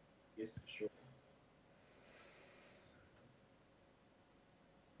 Yes, for sure.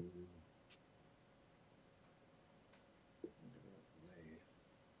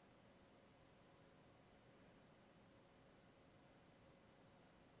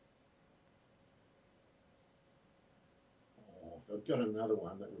 Oh, if I'd got another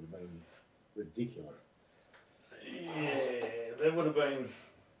one, that would have been ridiculous. Yeah, there would have been.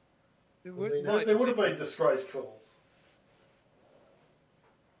 There There would have been disgrace calls.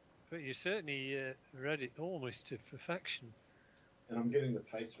 but you certainly read it almost to perfection. And I'm getting the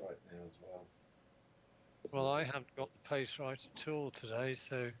pace right now as well. Well, I haven't got the pace right at all today,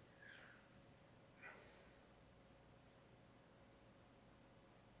 so.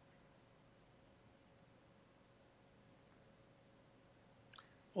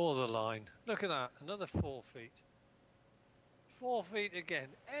 Or the line. Look at that, another 4 feet. 4 feet again,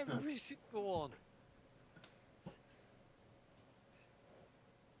 every single one.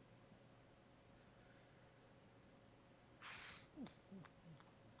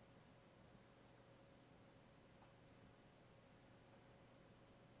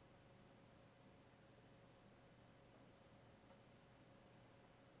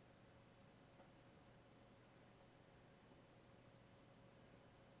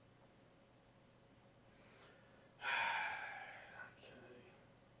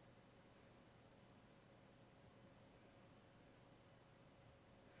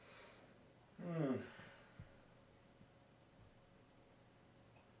 Hmm.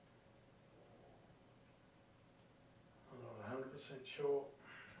 I'm not 100% sure.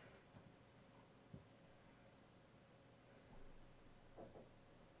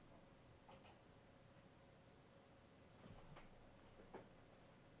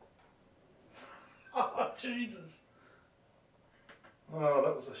 Oh, Jesus. Oh,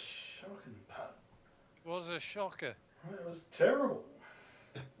 that was a shocking putt. It was a shocker. It was terrible.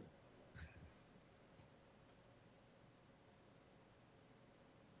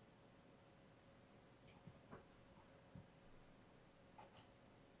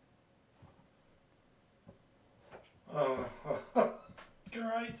 Oh,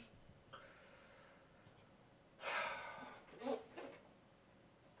 great.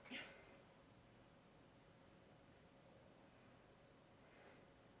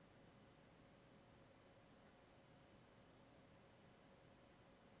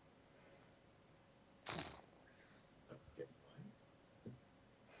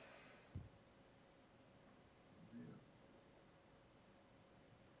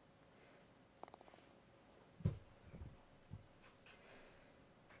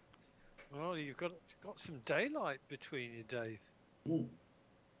 Well, you've got some daylight between you, Dave. Mm.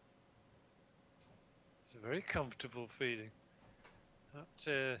 It's a very comfortable feeling.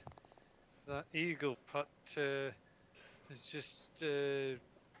 That eagle putt has just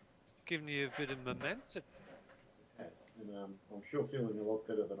given you a bit of momentum. Yes, and I'm sure feeling a lot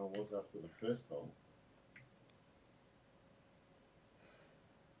better than I was after the first hole.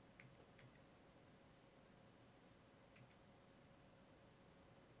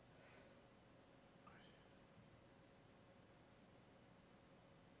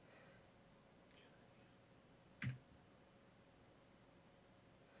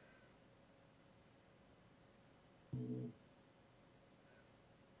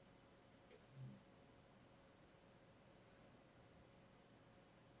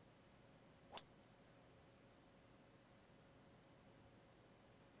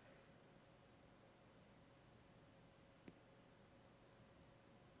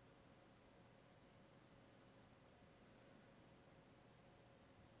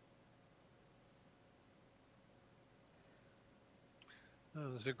 Oh,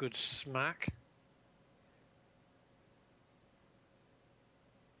 there's a good smack.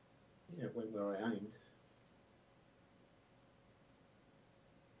 Yeah, it went where I aimed.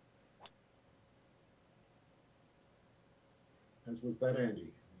 As was that, Andy.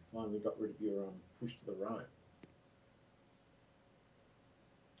 You finally got rid of your push to the right.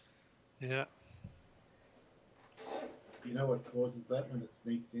 Yeah. You know what causes that when it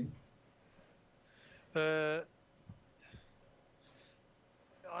sneaks in?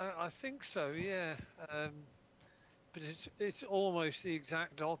 I think so, yeah. But it's almost the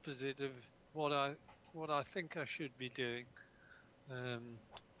exact opposite of what I think I should be doing.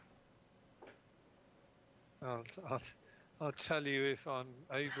 I'll, I'll I'll tell you if I'm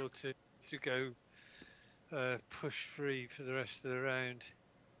able to go push free for the rest of the round.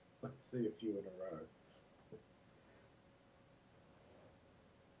 Let's see a few in a row.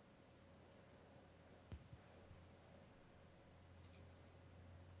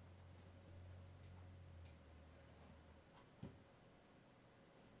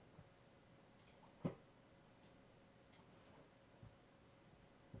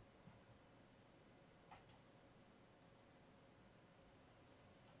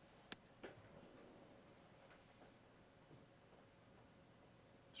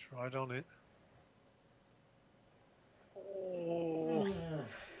 It's right on it. Oh,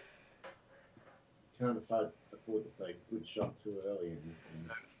 Can't afford to say good shot too early in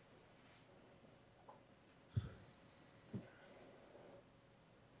this.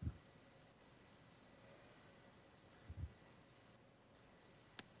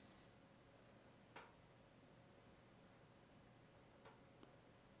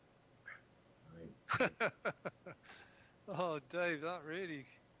 Same. oh, Dave, that really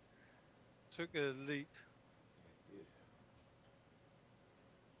took a leap. Yeah, it did.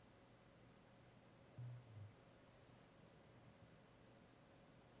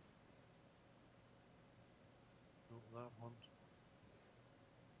 Not that one.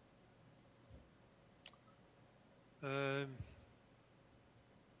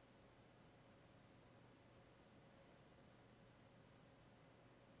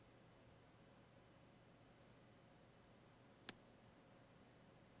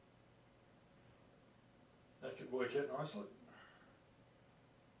 That could work out nicely.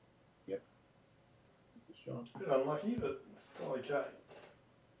 Yep. It's a shot. A bit unlucky, but still okay.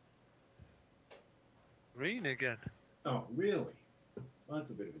 Green again. Oh, really? Well, that's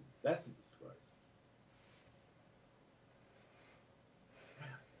a disgrace. Wow,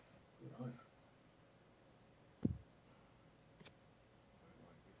 that's a good owner. I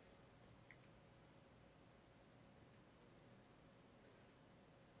like this.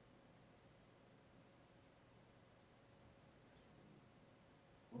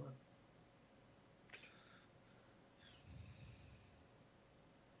 What?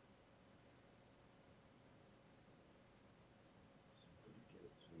 So I'm gonna get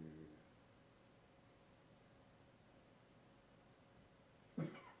it to 9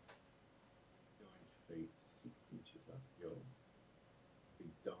 feet 6 inches uphill. Be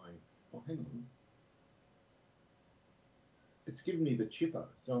dying. Oh, hang on. It's giving me the chipper,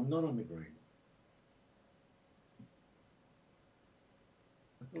 so I'm not on the green.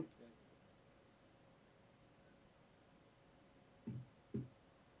 I thought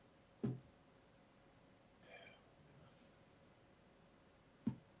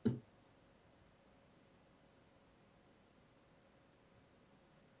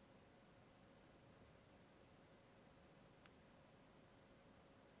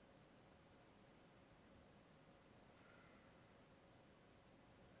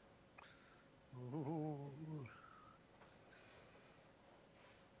Ooh.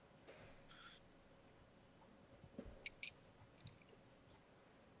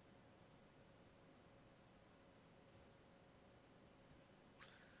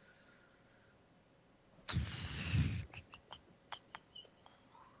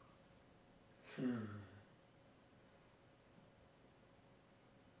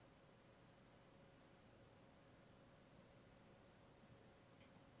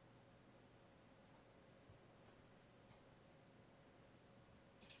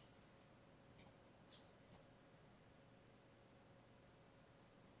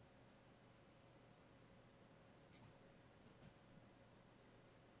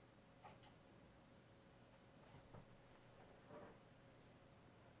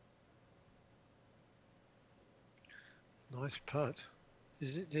 Nice putt.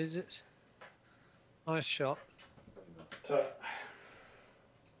 Is it? Is it? Nice shot. So,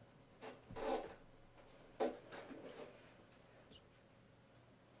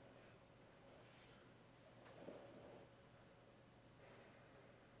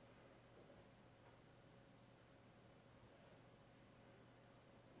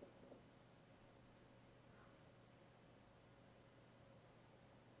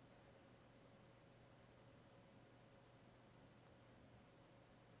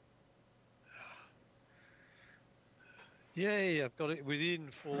 Yay! I've got it within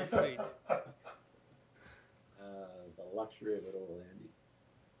 4 feet. the luxury of it all, Andy.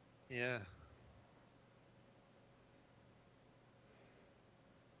 Yeah.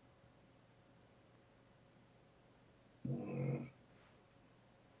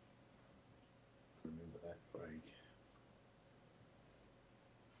 Craig.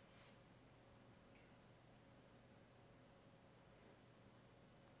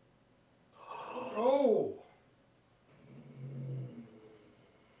 Oh!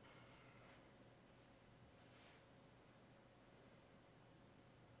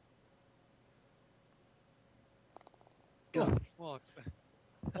 Oh, what?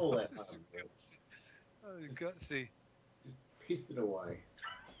 All that It's hard work. gutsy. Oh, Just- gutsy. Just pissed it away.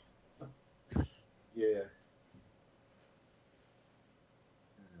 Yeah.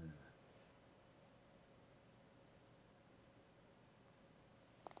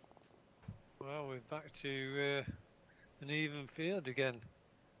 Well, we're back to an even field again.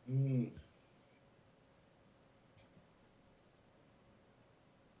 Mm.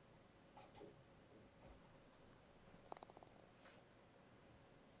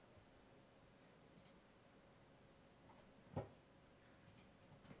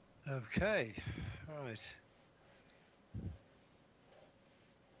 Okay, right.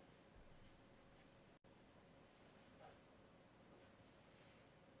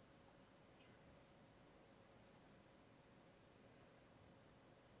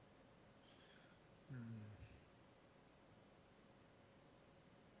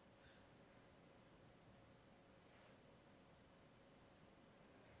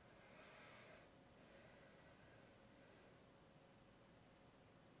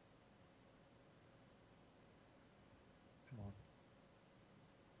 Come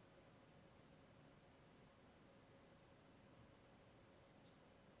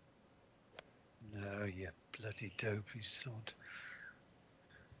on. No, you bloody dopey sod.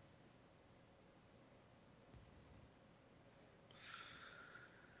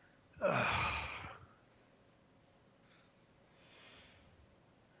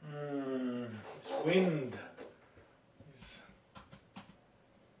 This wind is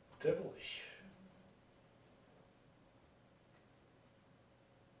devilish.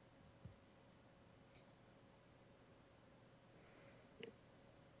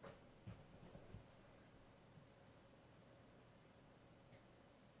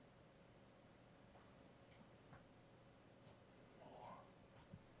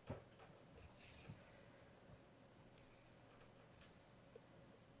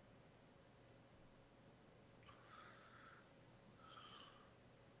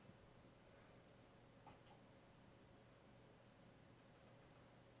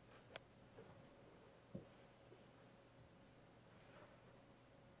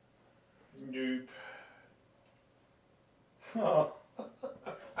 Nope. Oh.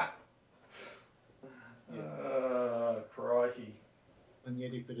 Crikey. And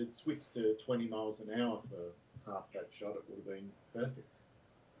yet, if it had switched to 20 miles an hour for half that shot, it would have been perfect.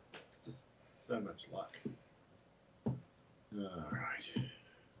 It's just so much luck. All right. I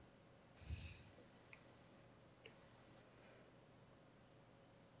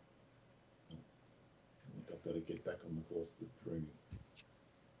think I've got to get back on the horse that threw me.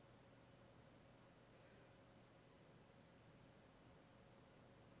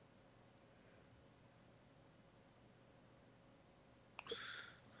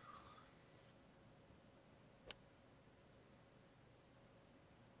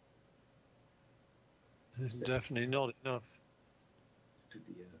 It's definitely not enough. This could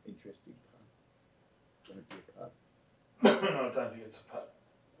be an interesting putt. Going to be a putt. No, I don't think it's a putt.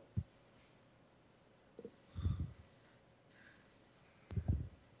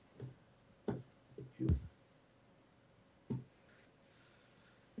 Phew.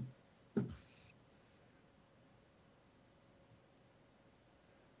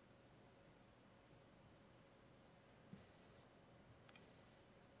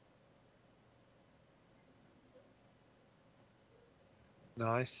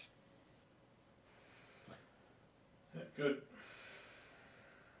 Nice. Yeah, good.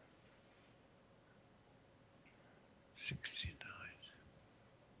 69.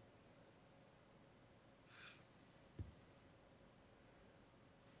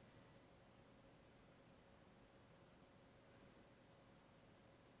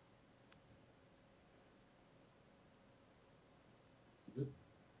 Is it?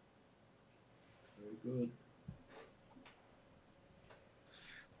 It's very good.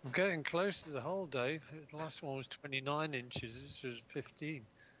 I'm getting close to the hole, Dave. The last one was 29 inches. This was 15.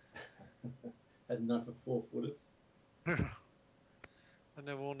 Had enough of 4-footers. I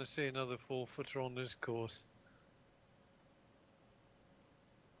never want to see another 4-footer on this course.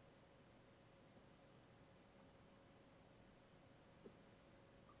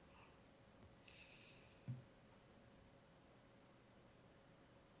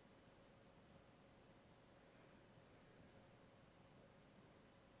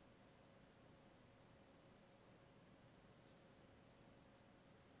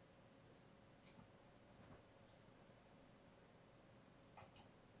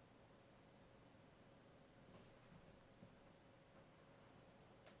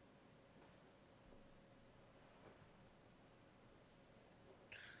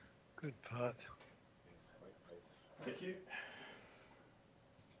 Good putt. Great pace. Thank you.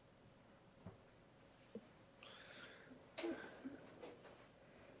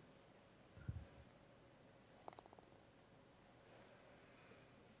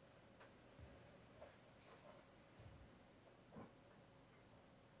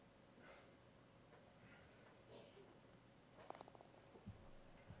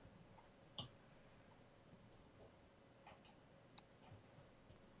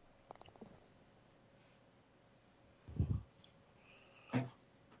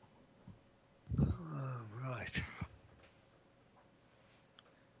 Oh, right.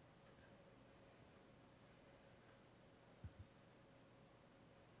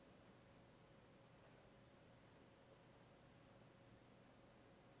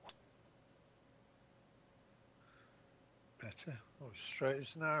 Better. Oh, straight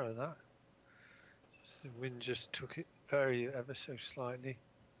as an arrow, that. Just the wind just took it ever so slightly.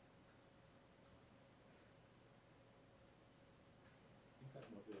 I think that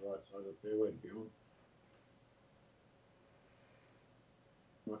might be the right side of the fairway to be on.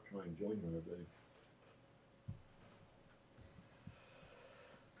 Might try and join you over there.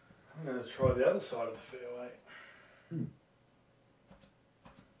 I'm going to try the other side of the fairway.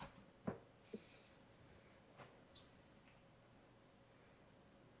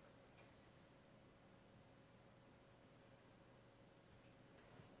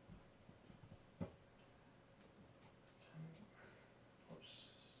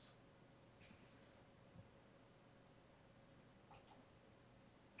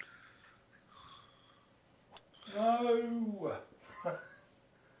 No!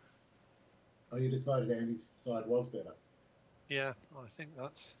 Oh, you decided Andy's side was better. Yeah, I think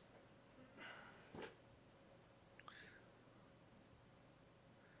that's.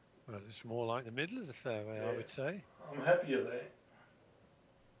 Well, it's more like the middle of the fairway, I Yeah. would say. I'm happier there.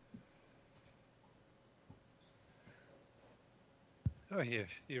 Oh, yes,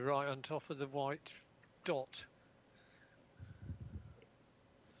 you're right on top of the white dot.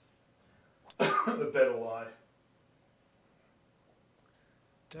 The better lie.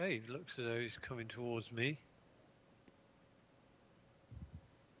 Dave looks as though he's coming towards me.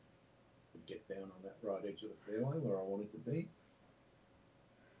 Get down on that right edge of the fairway where I want it to be.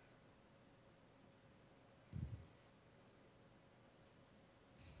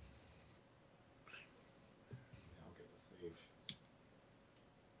 Now I'll get to see if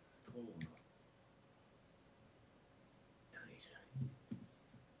cool or not.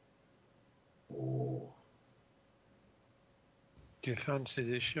 Oh, Do you fancy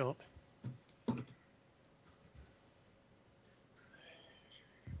this shot?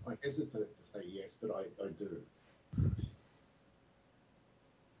 I hesitate to say yes, but I do.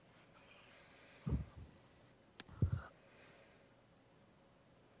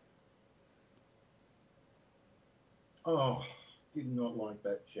 Oh, did not like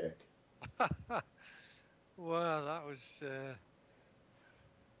that check. Well, that was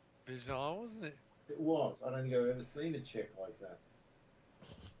bizarre, wasn't it? It was. I don't think I've ever seen a check like that.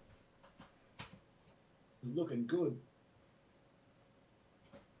 It was looking good.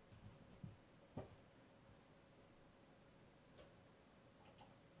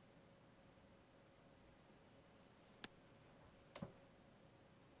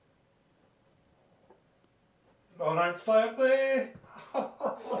 Oh, don't stay up there!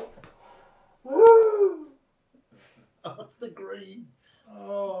 Woo! Oh, it's the green.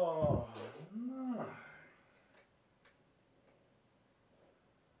 Oh, no.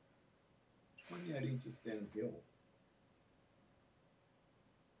 28 inches downhill.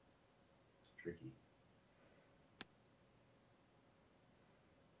 It's tricky.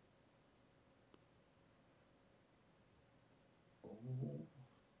 Oh.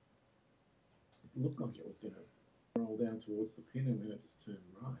 It looked like it was going to roll down towards the pin and then it just turned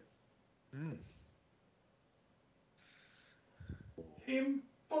right. Mm.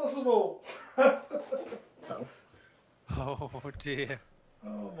 Impossible! Oh, Oh dear.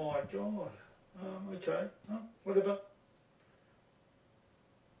 Oh my god. Okay. Whatever.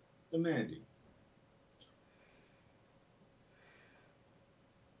 demanding.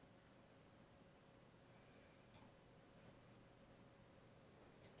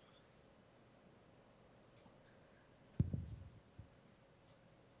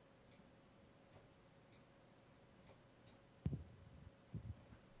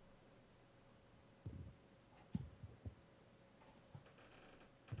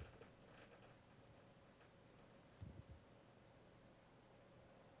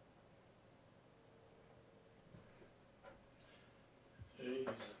 Jeez.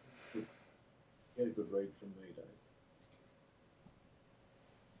 Get a good read from me, Dave.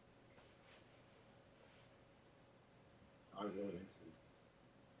 I will eventually.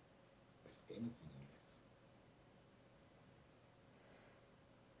 If anything in this.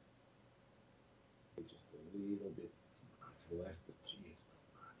 Just a little bit to the left, but geez,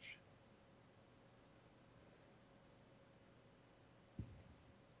 not much.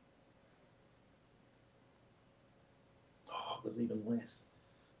 Oh, it was even less.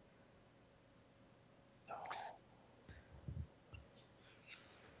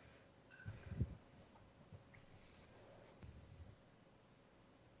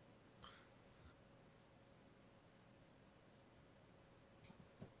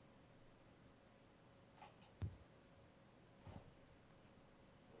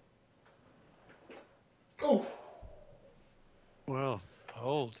 Oh, Well,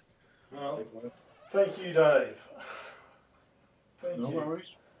 hold. well, thank you, Dave. Thank No you.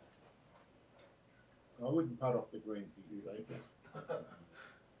 worries. I wouldn't putt off the green for you, Dave.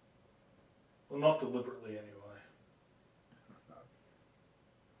 Well, not deliberately anyway.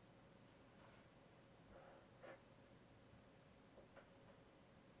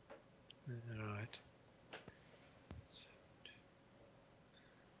 Right.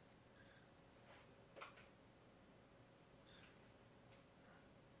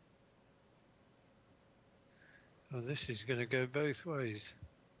 Oh, this is going to go both ways.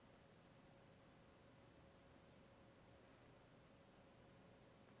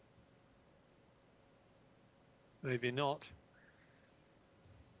 Maybe not.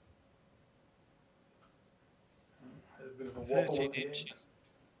 Had a bit of a wobble 13 at the end. inches.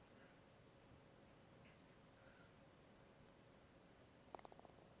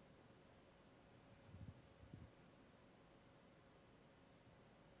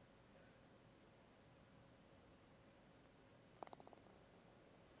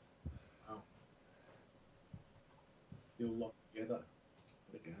 Wow. Still locked together.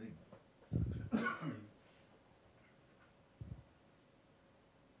 What a game.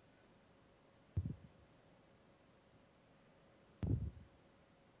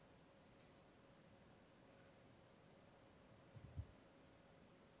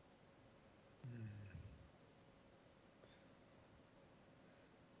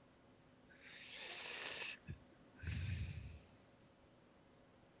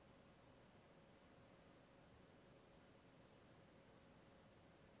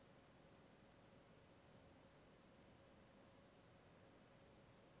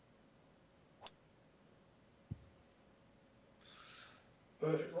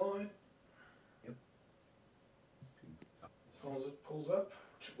 Perfect line. Yep. As long as it pulls up,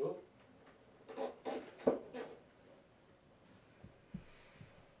 which it will.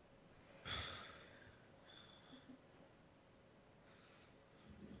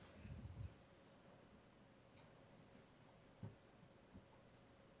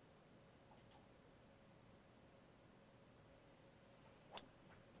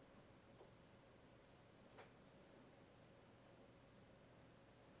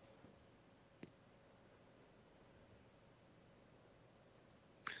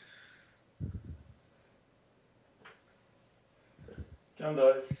 Come,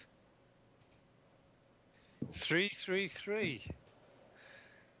 Dave. 333.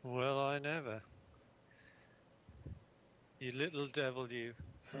 Well, I never. You little devil, you.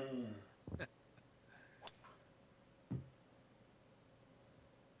 Well,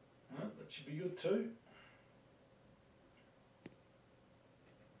 that should be good too.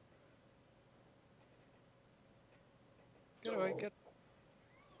 Get away, get.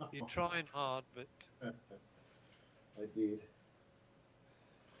 You're trying hard, but I did.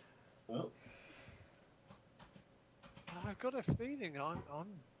 Well, I've got a feeling I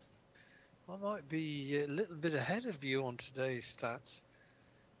might be a little bit ahead of you on today's stats.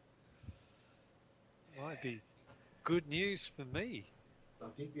 Might be good news for me. I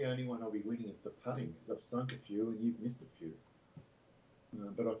think the only one I'll be winning is the putting because I've sunk a few and you've missed a few.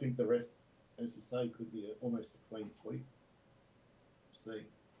 But I think the rest, as you say, could be almost a clean sweep. See.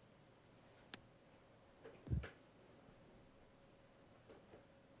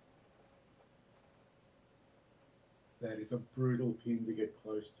 That is a brutal pin to get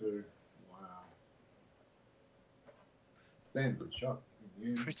close to. Wow. Damn good shot.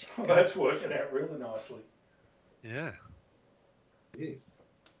 Pretty Well, good. that's working out really nicely. Yeah. Yes.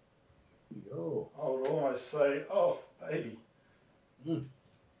 Yo. I would almost say, oh, baby. Mm.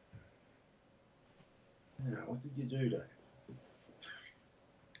 Now, what did you do, Dave?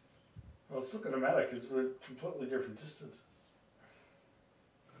 Well, it's not going to matter because we're completely different distances.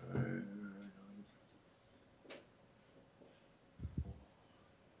 96.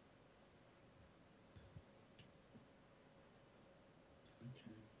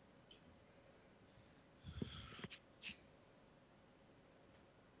 Okay.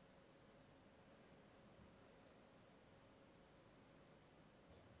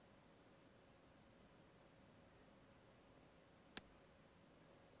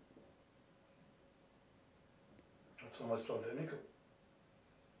 It's almost identical.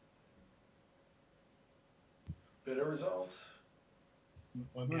 Better results.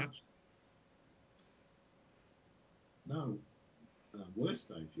 By much. No, worse,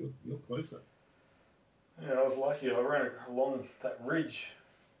 Dave. You're closer. Yeah, I was lucky. I ran along that ridge.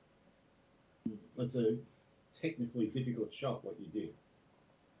 That's a technically difficult shot, what you did.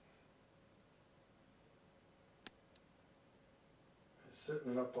 It's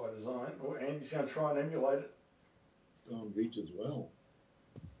certainly not by design. Oh, Andy's going to try and emulate it. It's gone ridge as well.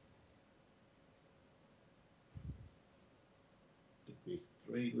 Look at these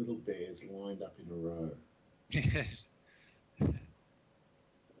 3 little bears lined up in a row. Yes. What's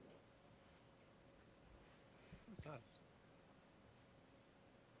that?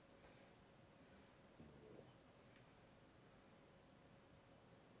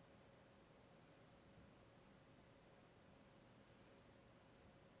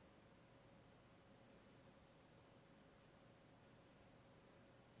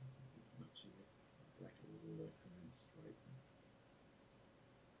 As much as it's black a little left and then straight.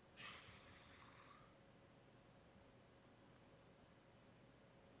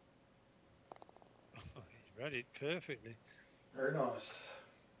 Oh, he's read it perfectly. Very nice.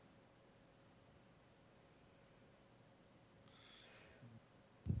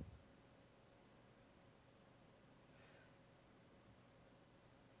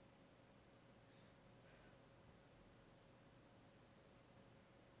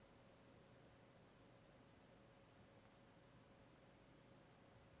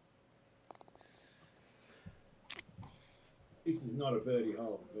 This is not a birdie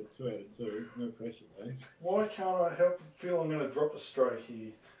hole, but 2 out of 2. No pressure, Dave. Why can't I help feel I'm going to drop a stroke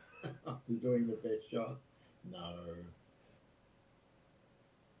here? After doing the best shot. No.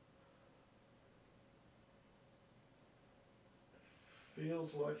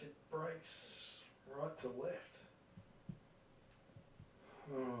 Feels like it breaks right to left.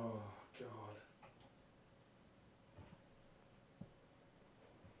 Oh, God.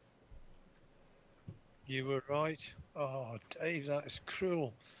 You were right. Oh, Dave, that is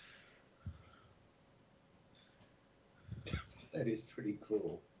cruel. That is pretty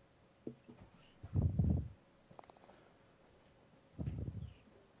cool. Oh,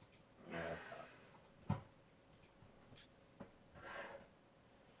 that's hard.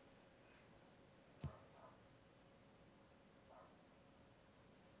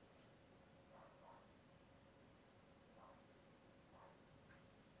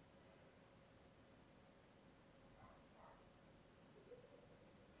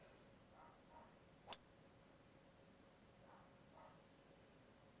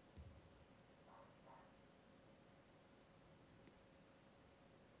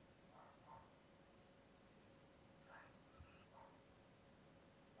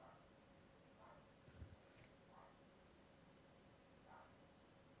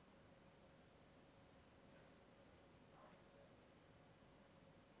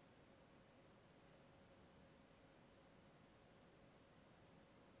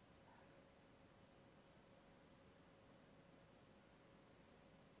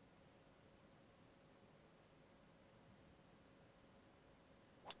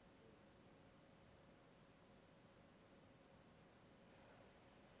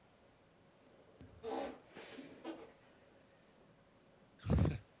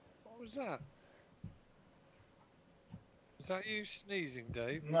 What was that? Was that you sneezing,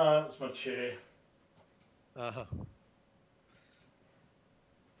 Dave? No, that's my chair. Uh-huh.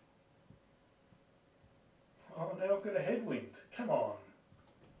 Oh, now I've got a headwind. Come on.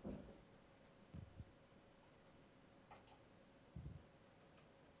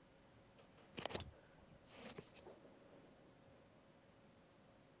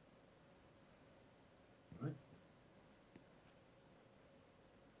 Right?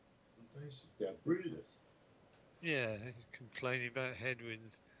 Dave's just outbrewed us. Yeah, he's complaining about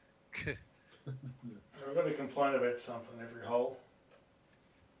headwinds. I've got to complain about something every hole.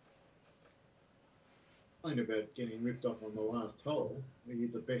 Complain about getting ripped off on the last hole, where you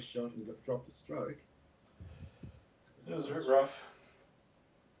had the best shot and got dropped a stroke. It was a bit rough.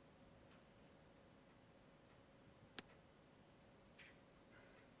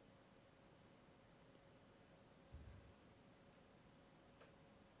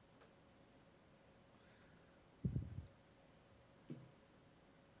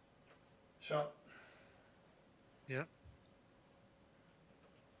 Shot. Yeah.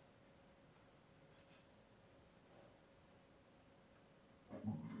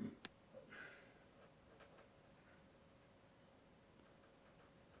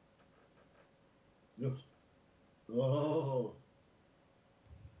 Ugh. Oh.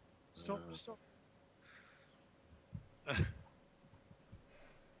 Stop, stop.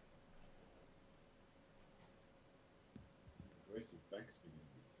 Aggressive backspin.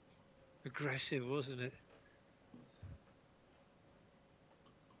 Aggressive, wasn't it?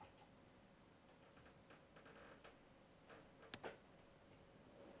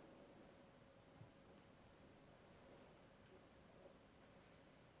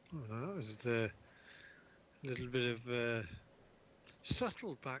 Oh, that was a little bit of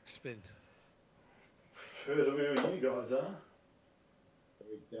subtle backspin. Prefer to be where you guys are.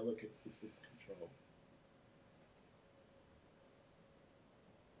 Very delicate distance control.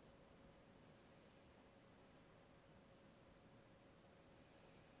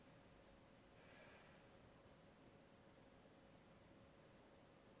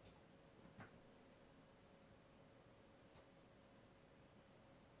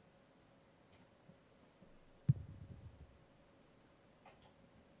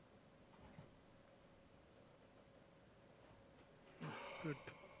 Good.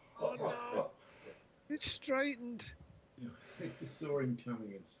 Oh no! It's straightened. You saw him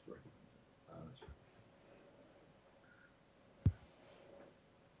coming in straight. Right.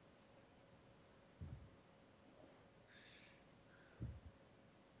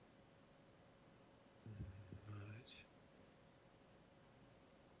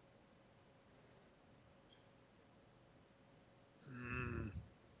 Mm.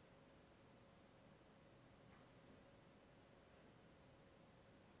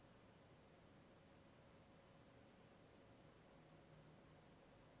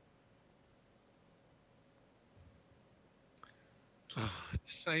 Oh,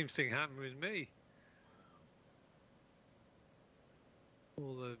 same thing happened with me.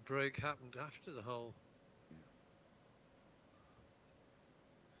 All the break happened after the hole.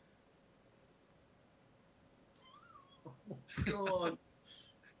 Oh God!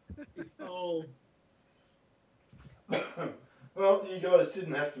 It's all. Well, you guys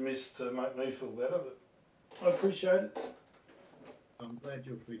didn't have to miss to make me feel better, but I appreciate it. I'm glad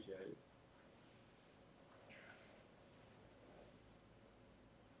you appreciate it.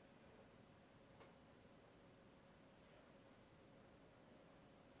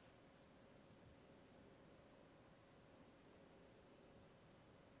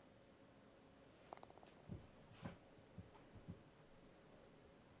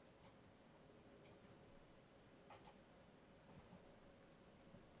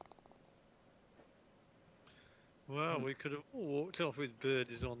 Well, we could have walked off with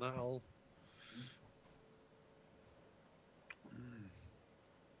birdies on that hole.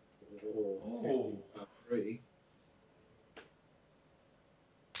 Oh, testing part 3.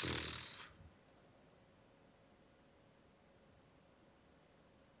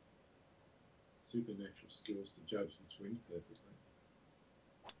 Supernatural skills to judge the swing perfectly.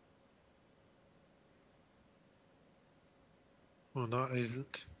 Well, that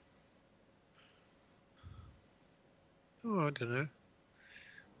isn't. Oh, I don't know.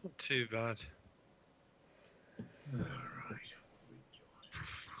 Not too bad. All right. We got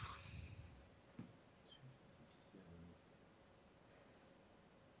 2007.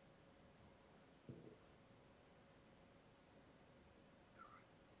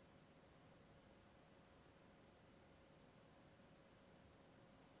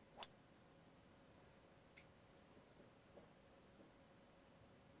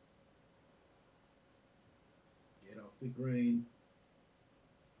 Get off the green.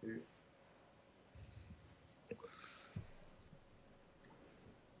 Here.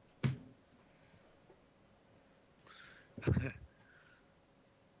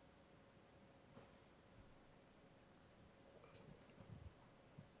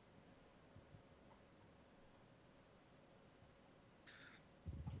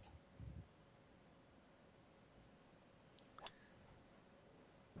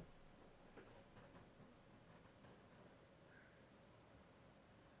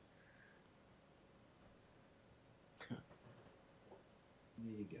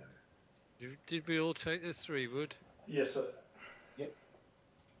 There you go. Did we all take the 3-wood? Yes, sir. Yep.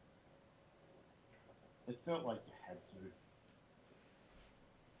 It felt like you had to.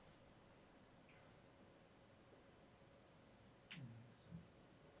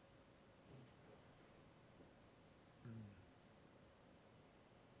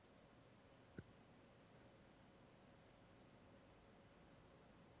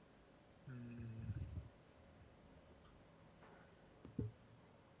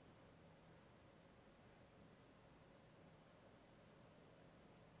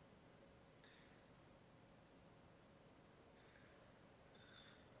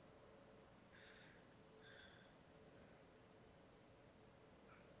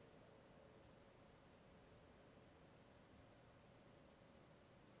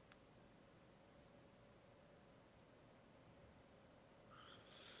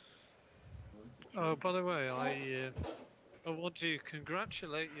 Oh, by the way, I want to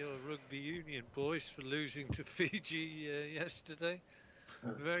congratulate your rugby union boys for losing to Fiji yesterday.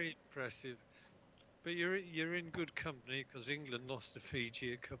 Very impressive. But you're in good company because England lost to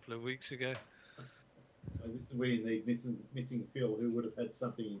Fiji a couple of weeks ago. This is where you need missing Phil, who would have had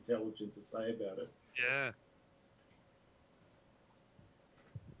something intelligent to say about it. Yeah.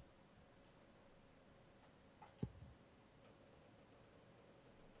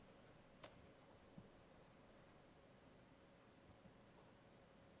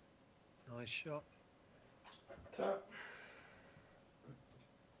 Nice shot. Tap.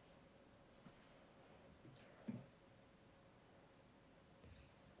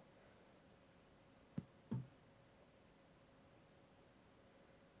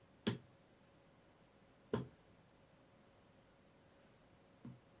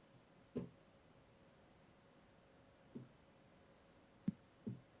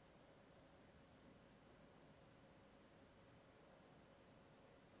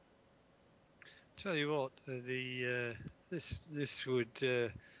 Tell you what, this would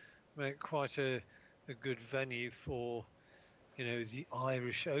make quite a good venue for, the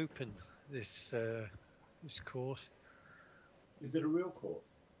Irish Open. This course. Is it a real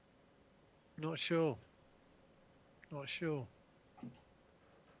course? Not sure. Not sure.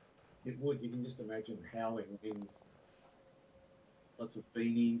 It would. You can just imagine howling winds, lots of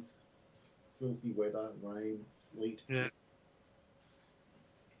beanies, filthy weather, rain, sleet. Yeah.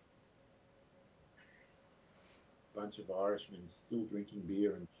 Bunch of Irishmen still drinking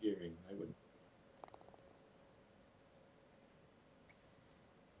beer and cheering. They would.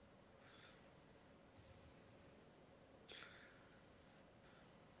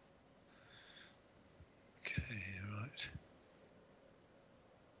 Okay, right.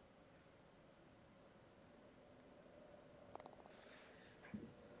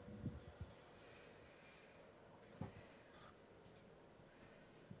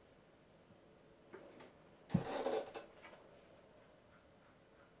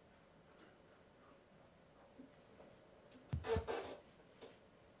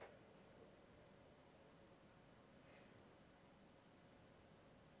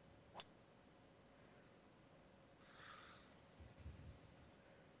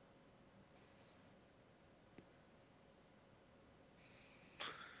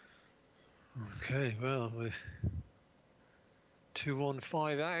 Okay, well, with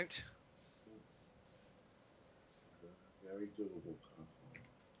 2-1-5 out. This is a very doable par five.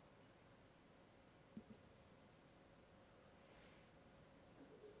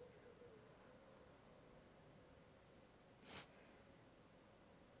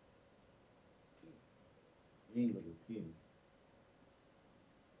 Mean little pin.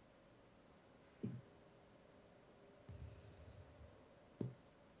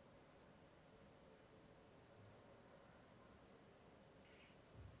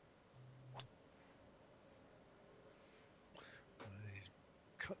 He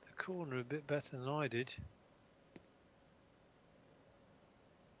cut the corner a bit better than I did.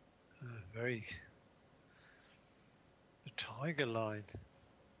 Very. The Tiger line.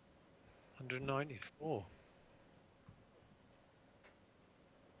 194.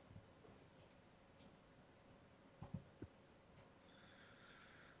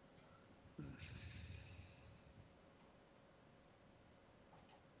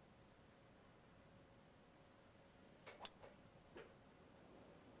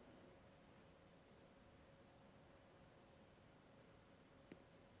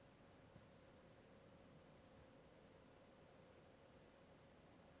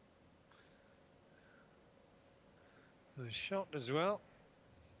 The shot as well.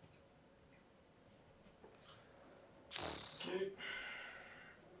 Okay.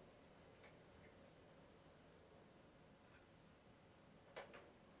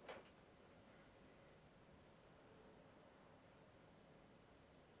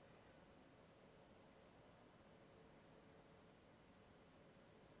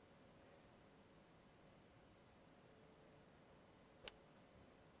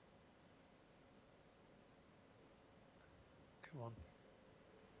 Come on.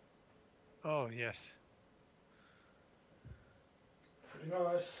 Oh, yes. Pretty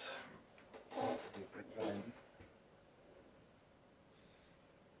nice.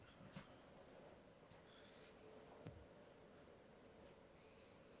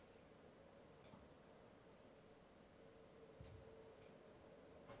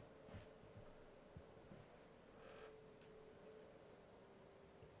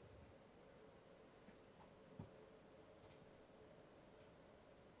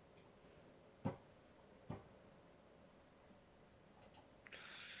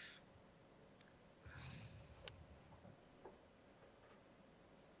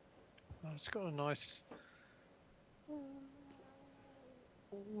 it's got a nice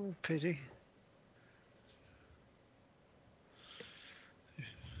pity.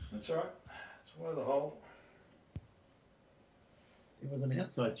 That's all right. It's way the hole. There was an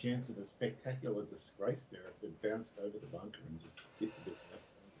outside chance of a spectacular disgrace there if it bounced over the bunker and just dipped a bit left.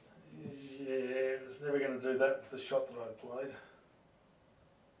 Yeah, it was never going to do that with the shot that I played.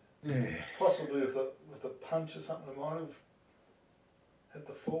 Yeah. Possibly with a punch or something, I might have had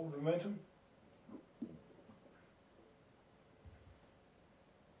the forward momentum.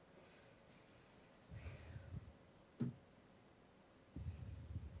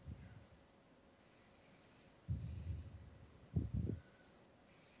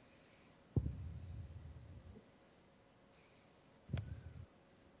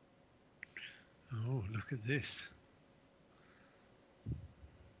 Oh, look at this.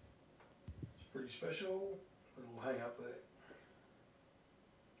 It's pretty special. It'll hang up there.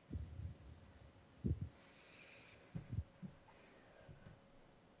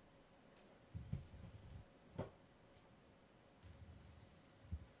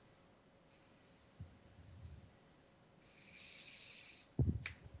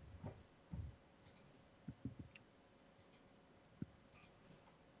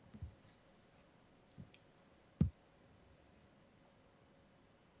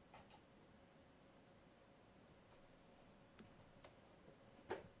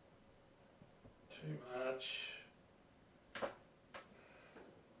 Too much.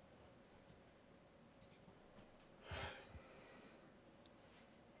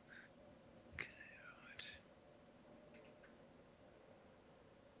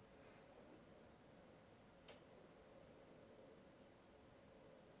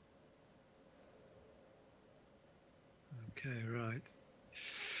 Okay, right.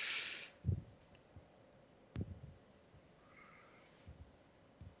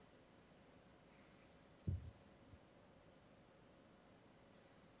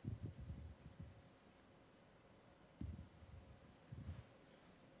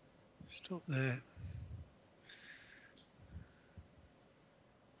 Stop there.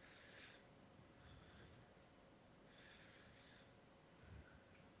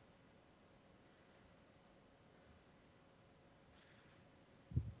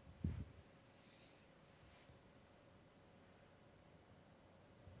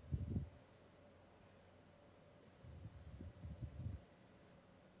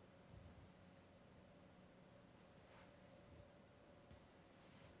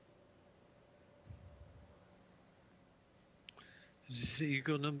 Does you see you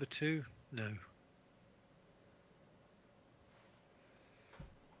got number 2? No.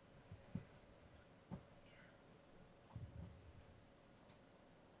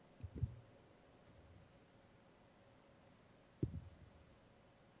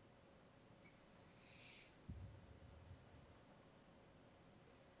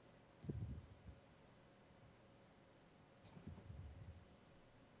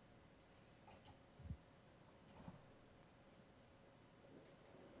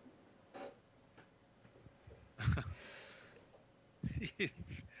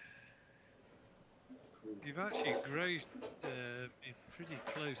 You've actually been pretty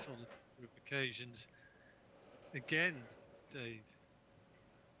close on a number of occasions. Again, Dave.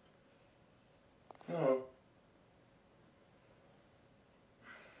 Oh.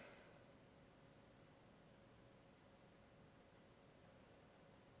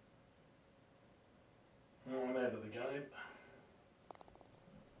 Well, I'm out of the game.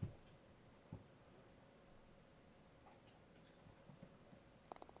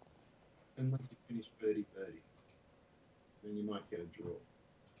 Unless you finish birdie, then you might get a draw.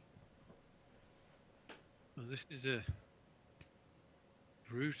 Well, this is a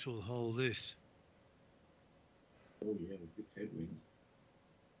brutal hole, this. Oh yeah, with this headwind.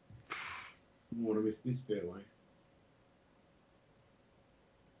 I want to miss this fairway.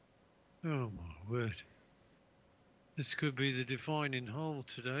 Oh my word. This could be the defining hole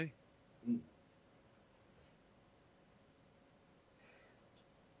today. Mm.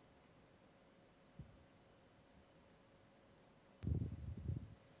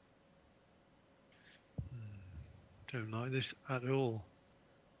 Don't like this at all.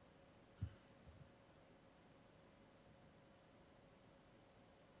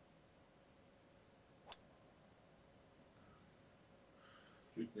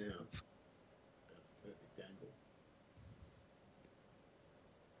 Shoot now. About the perfect angle.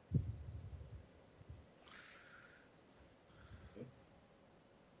 Yep.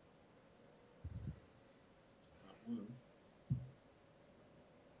 Part 1.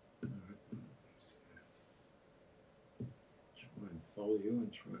 Alright, so try and follow you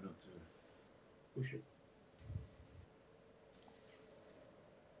and try not to Push it.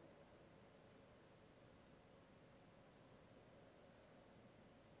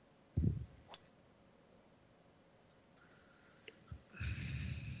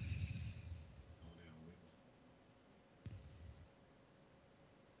 On our wings.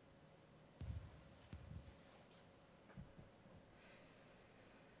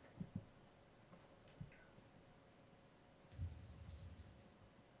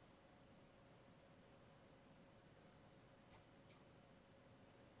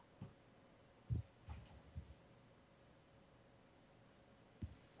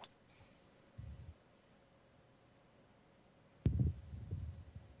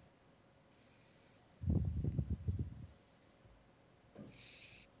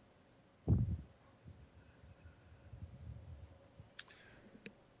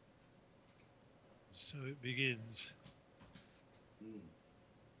 So it begins. Mm.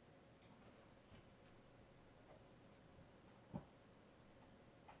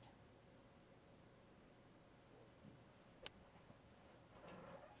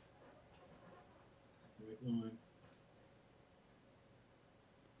 Great line.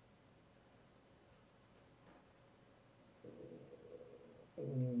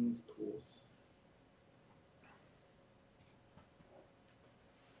 Of course.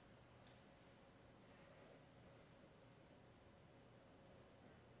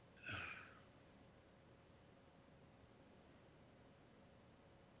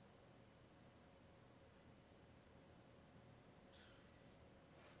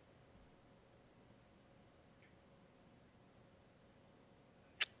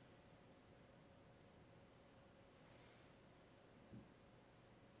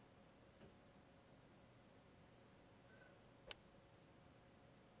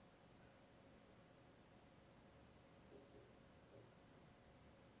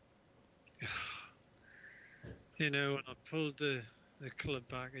 You know, when I pulled the club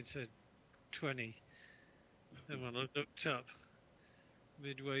back, it said 20. And when I looked up,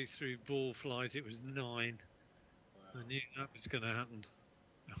 midway through ball flight, it was 9. Wow. I knew that was going to happen.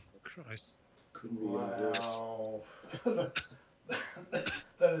 Oh, Christ. Couldn't be any worse. Wow.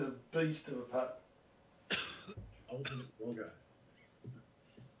 That is a beast of a putt. Ultimate blogger.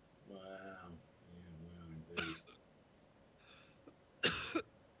 Wow. Yeah, wow indeed.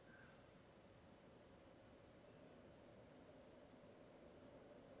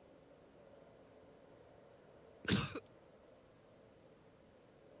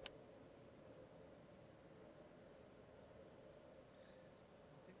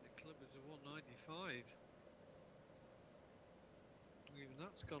 I think the club is a 195. Even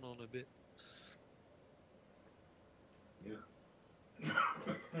that's gone on a bit. Yeah.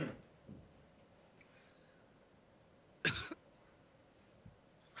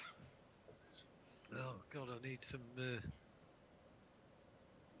 Oh, God, I need some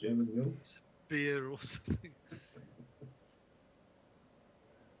German milk. beer or something.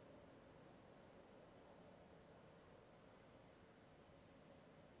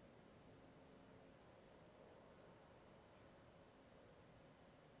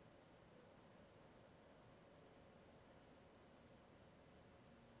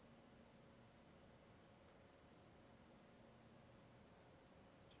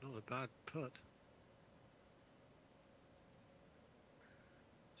 It's not a bad putt.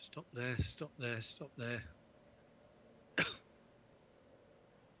 Stop there, stop there, stop there.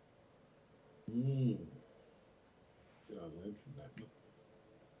 Mm. Did I learn from that?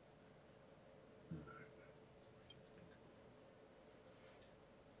 No.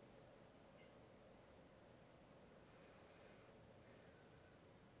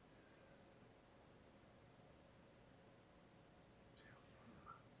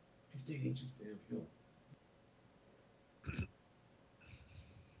 15 inches downhill.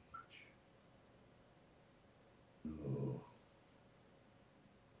 Oh.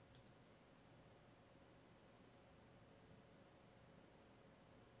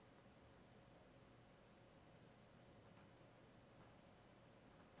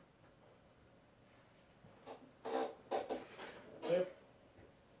 Yep.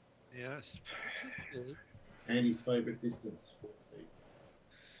 Yes, pretty good. And his favourite distance, 4 feet.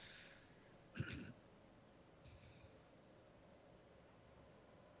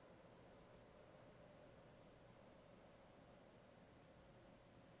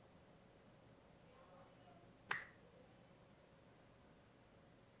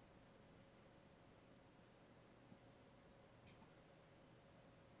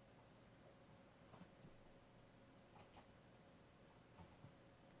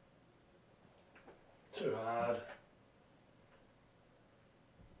 Too hard.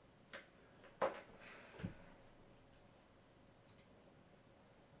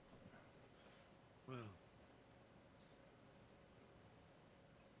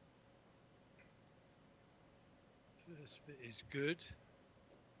 First bit is good.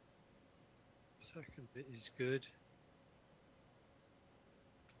 Second bit is good.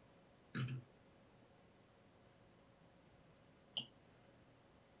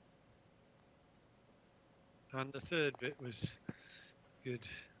 And the third bit was good.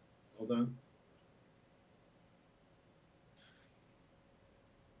 Well done.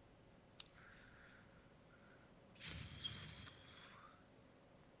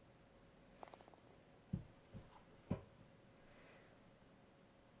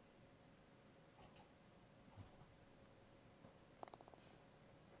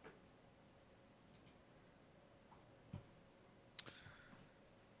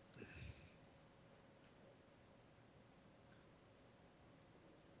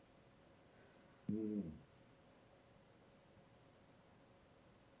 Mm.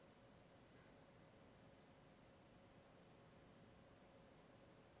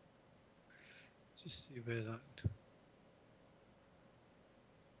 Just see where that.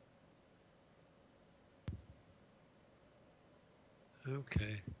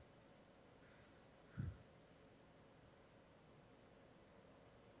 Okay.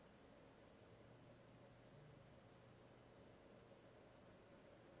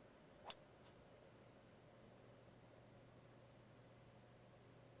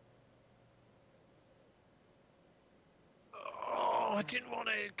 Oh, I didn't want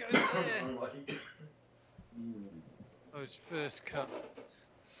to go there. Unlucky. Oh, it's first cut.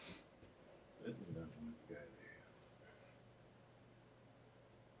 Certainly don't want to go there.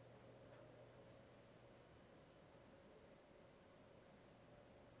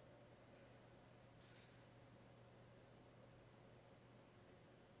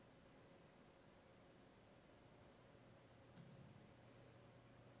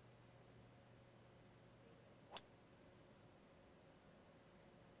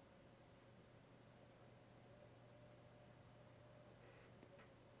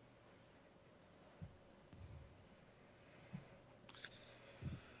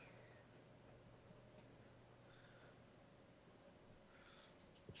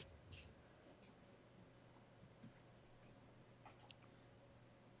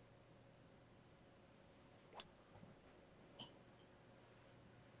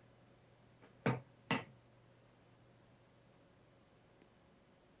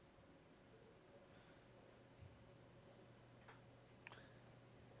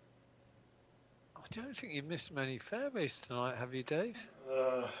 I don't think you missed many fairways tonight, have you, Dave?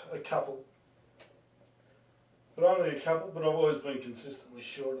 A couple. But only a couple, but I've always been consistently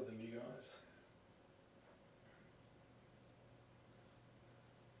shorter than you guys.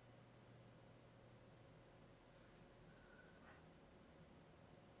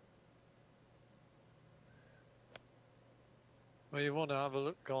 Well, you want to have a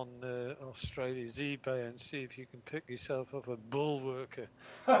look on Australia's eBay and see if you can pick yourself up a bull worker.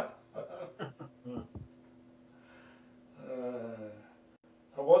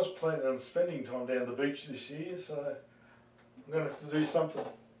 I was planning on spending time down the beach this year, so I'm going to have to do something.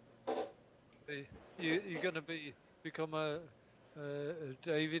 You're going to become a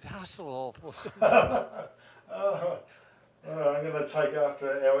David Hasselhoff or something. I'm going to take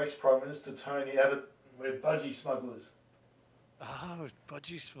after our ex-Prime Minister Tony Abbott. We're budgie smugglers. Oh,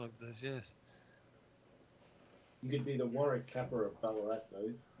 budgie smugglers, yes. You could be the Warwick Kappa of Ballarat,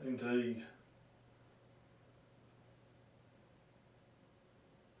 though. Indeed.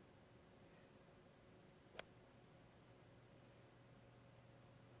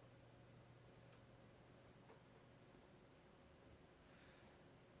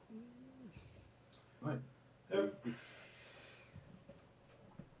 Right. Yep.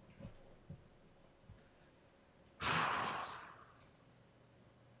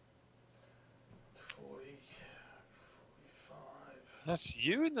 40, 45. That's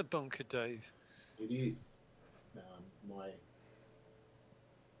you in the bunker, Dave. It is.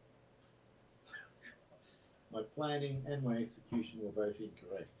 My planning and my execution were both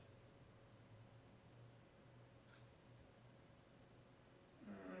incorrect.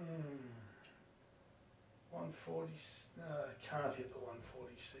 140. Can't hit the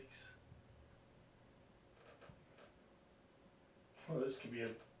 146. Well, this could be a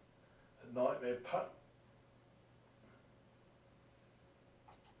nightmare putt.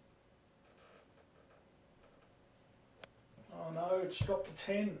 Oh no, it's dropped to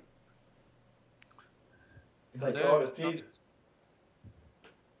 10. Thank God it did.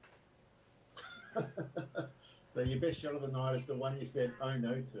 So your best shot of the night is the one you said oh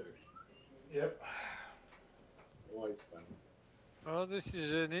no to. Yep. That's always fun. Well, this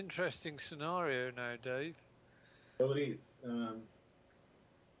is an interesting scenario now, Dave. Well, it is. And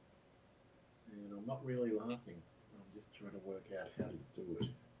I'm not really laughing. I'm just trying to work out how to do it.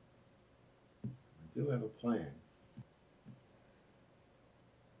 I do have a plan.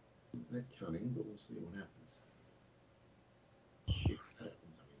 Not that cunning, but we'll see what happens. Shit, if that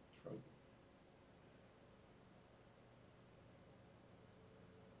happens, I'm in trouble.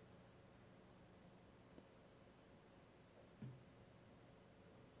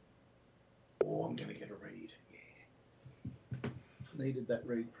 Oh, I'm going to get a read. Yeah. Needed that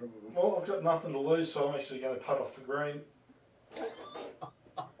read probably. Well, I've got nothing to lose, so I'm actually going to cut off the green.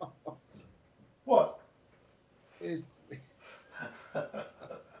 What? Is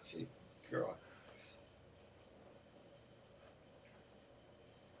Jesus Christ.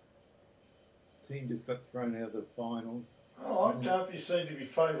 Team just got thrown out of the finals. Oh, I can't seem to be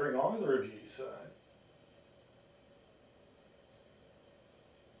favouring either of you, so.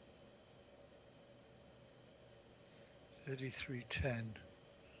 $33.10.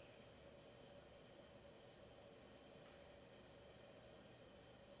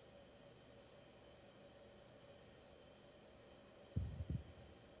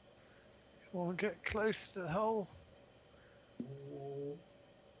 Want to get close to the hole?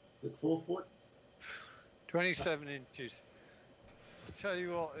 Is it 4 foot? 27 inches. I tell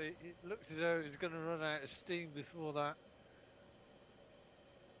you what, it looked as though it was going to run out of steam before that.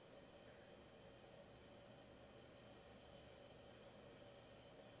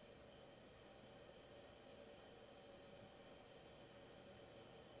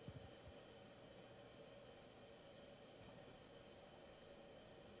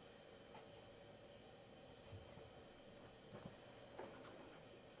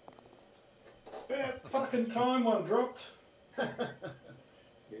 About fucking time one dropped. That's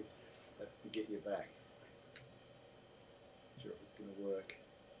to get you back. Sure it's going to work.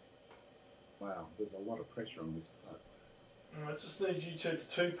 Wow, there's a lot of pressure on this putt. I just need you to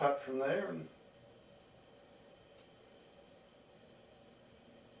two putt from there and.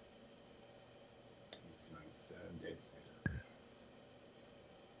 Just going firm, dead centre.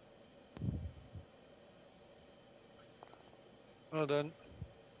 Well done.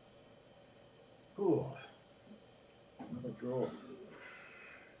 Ooh, another draw.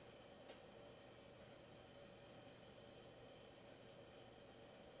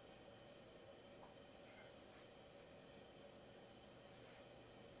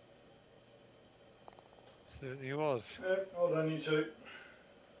 Certainly was. Yeah, well done, you two.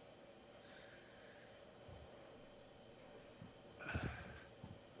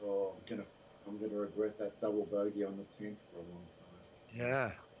 Oh, I'm gonna regret that double bogey on the 10th for a long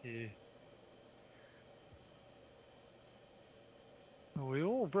time. Yeah. Well, we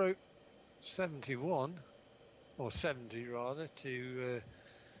all broke 71, or 70 rather, to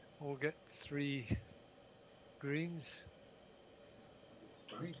all get 3 greens. It's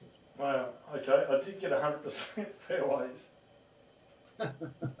strange. Wow, okay, I did get 100% fairways. I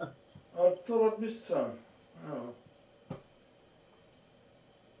thought I'd missed some. Oh.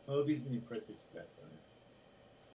 Oh, it is an impressive stat, though.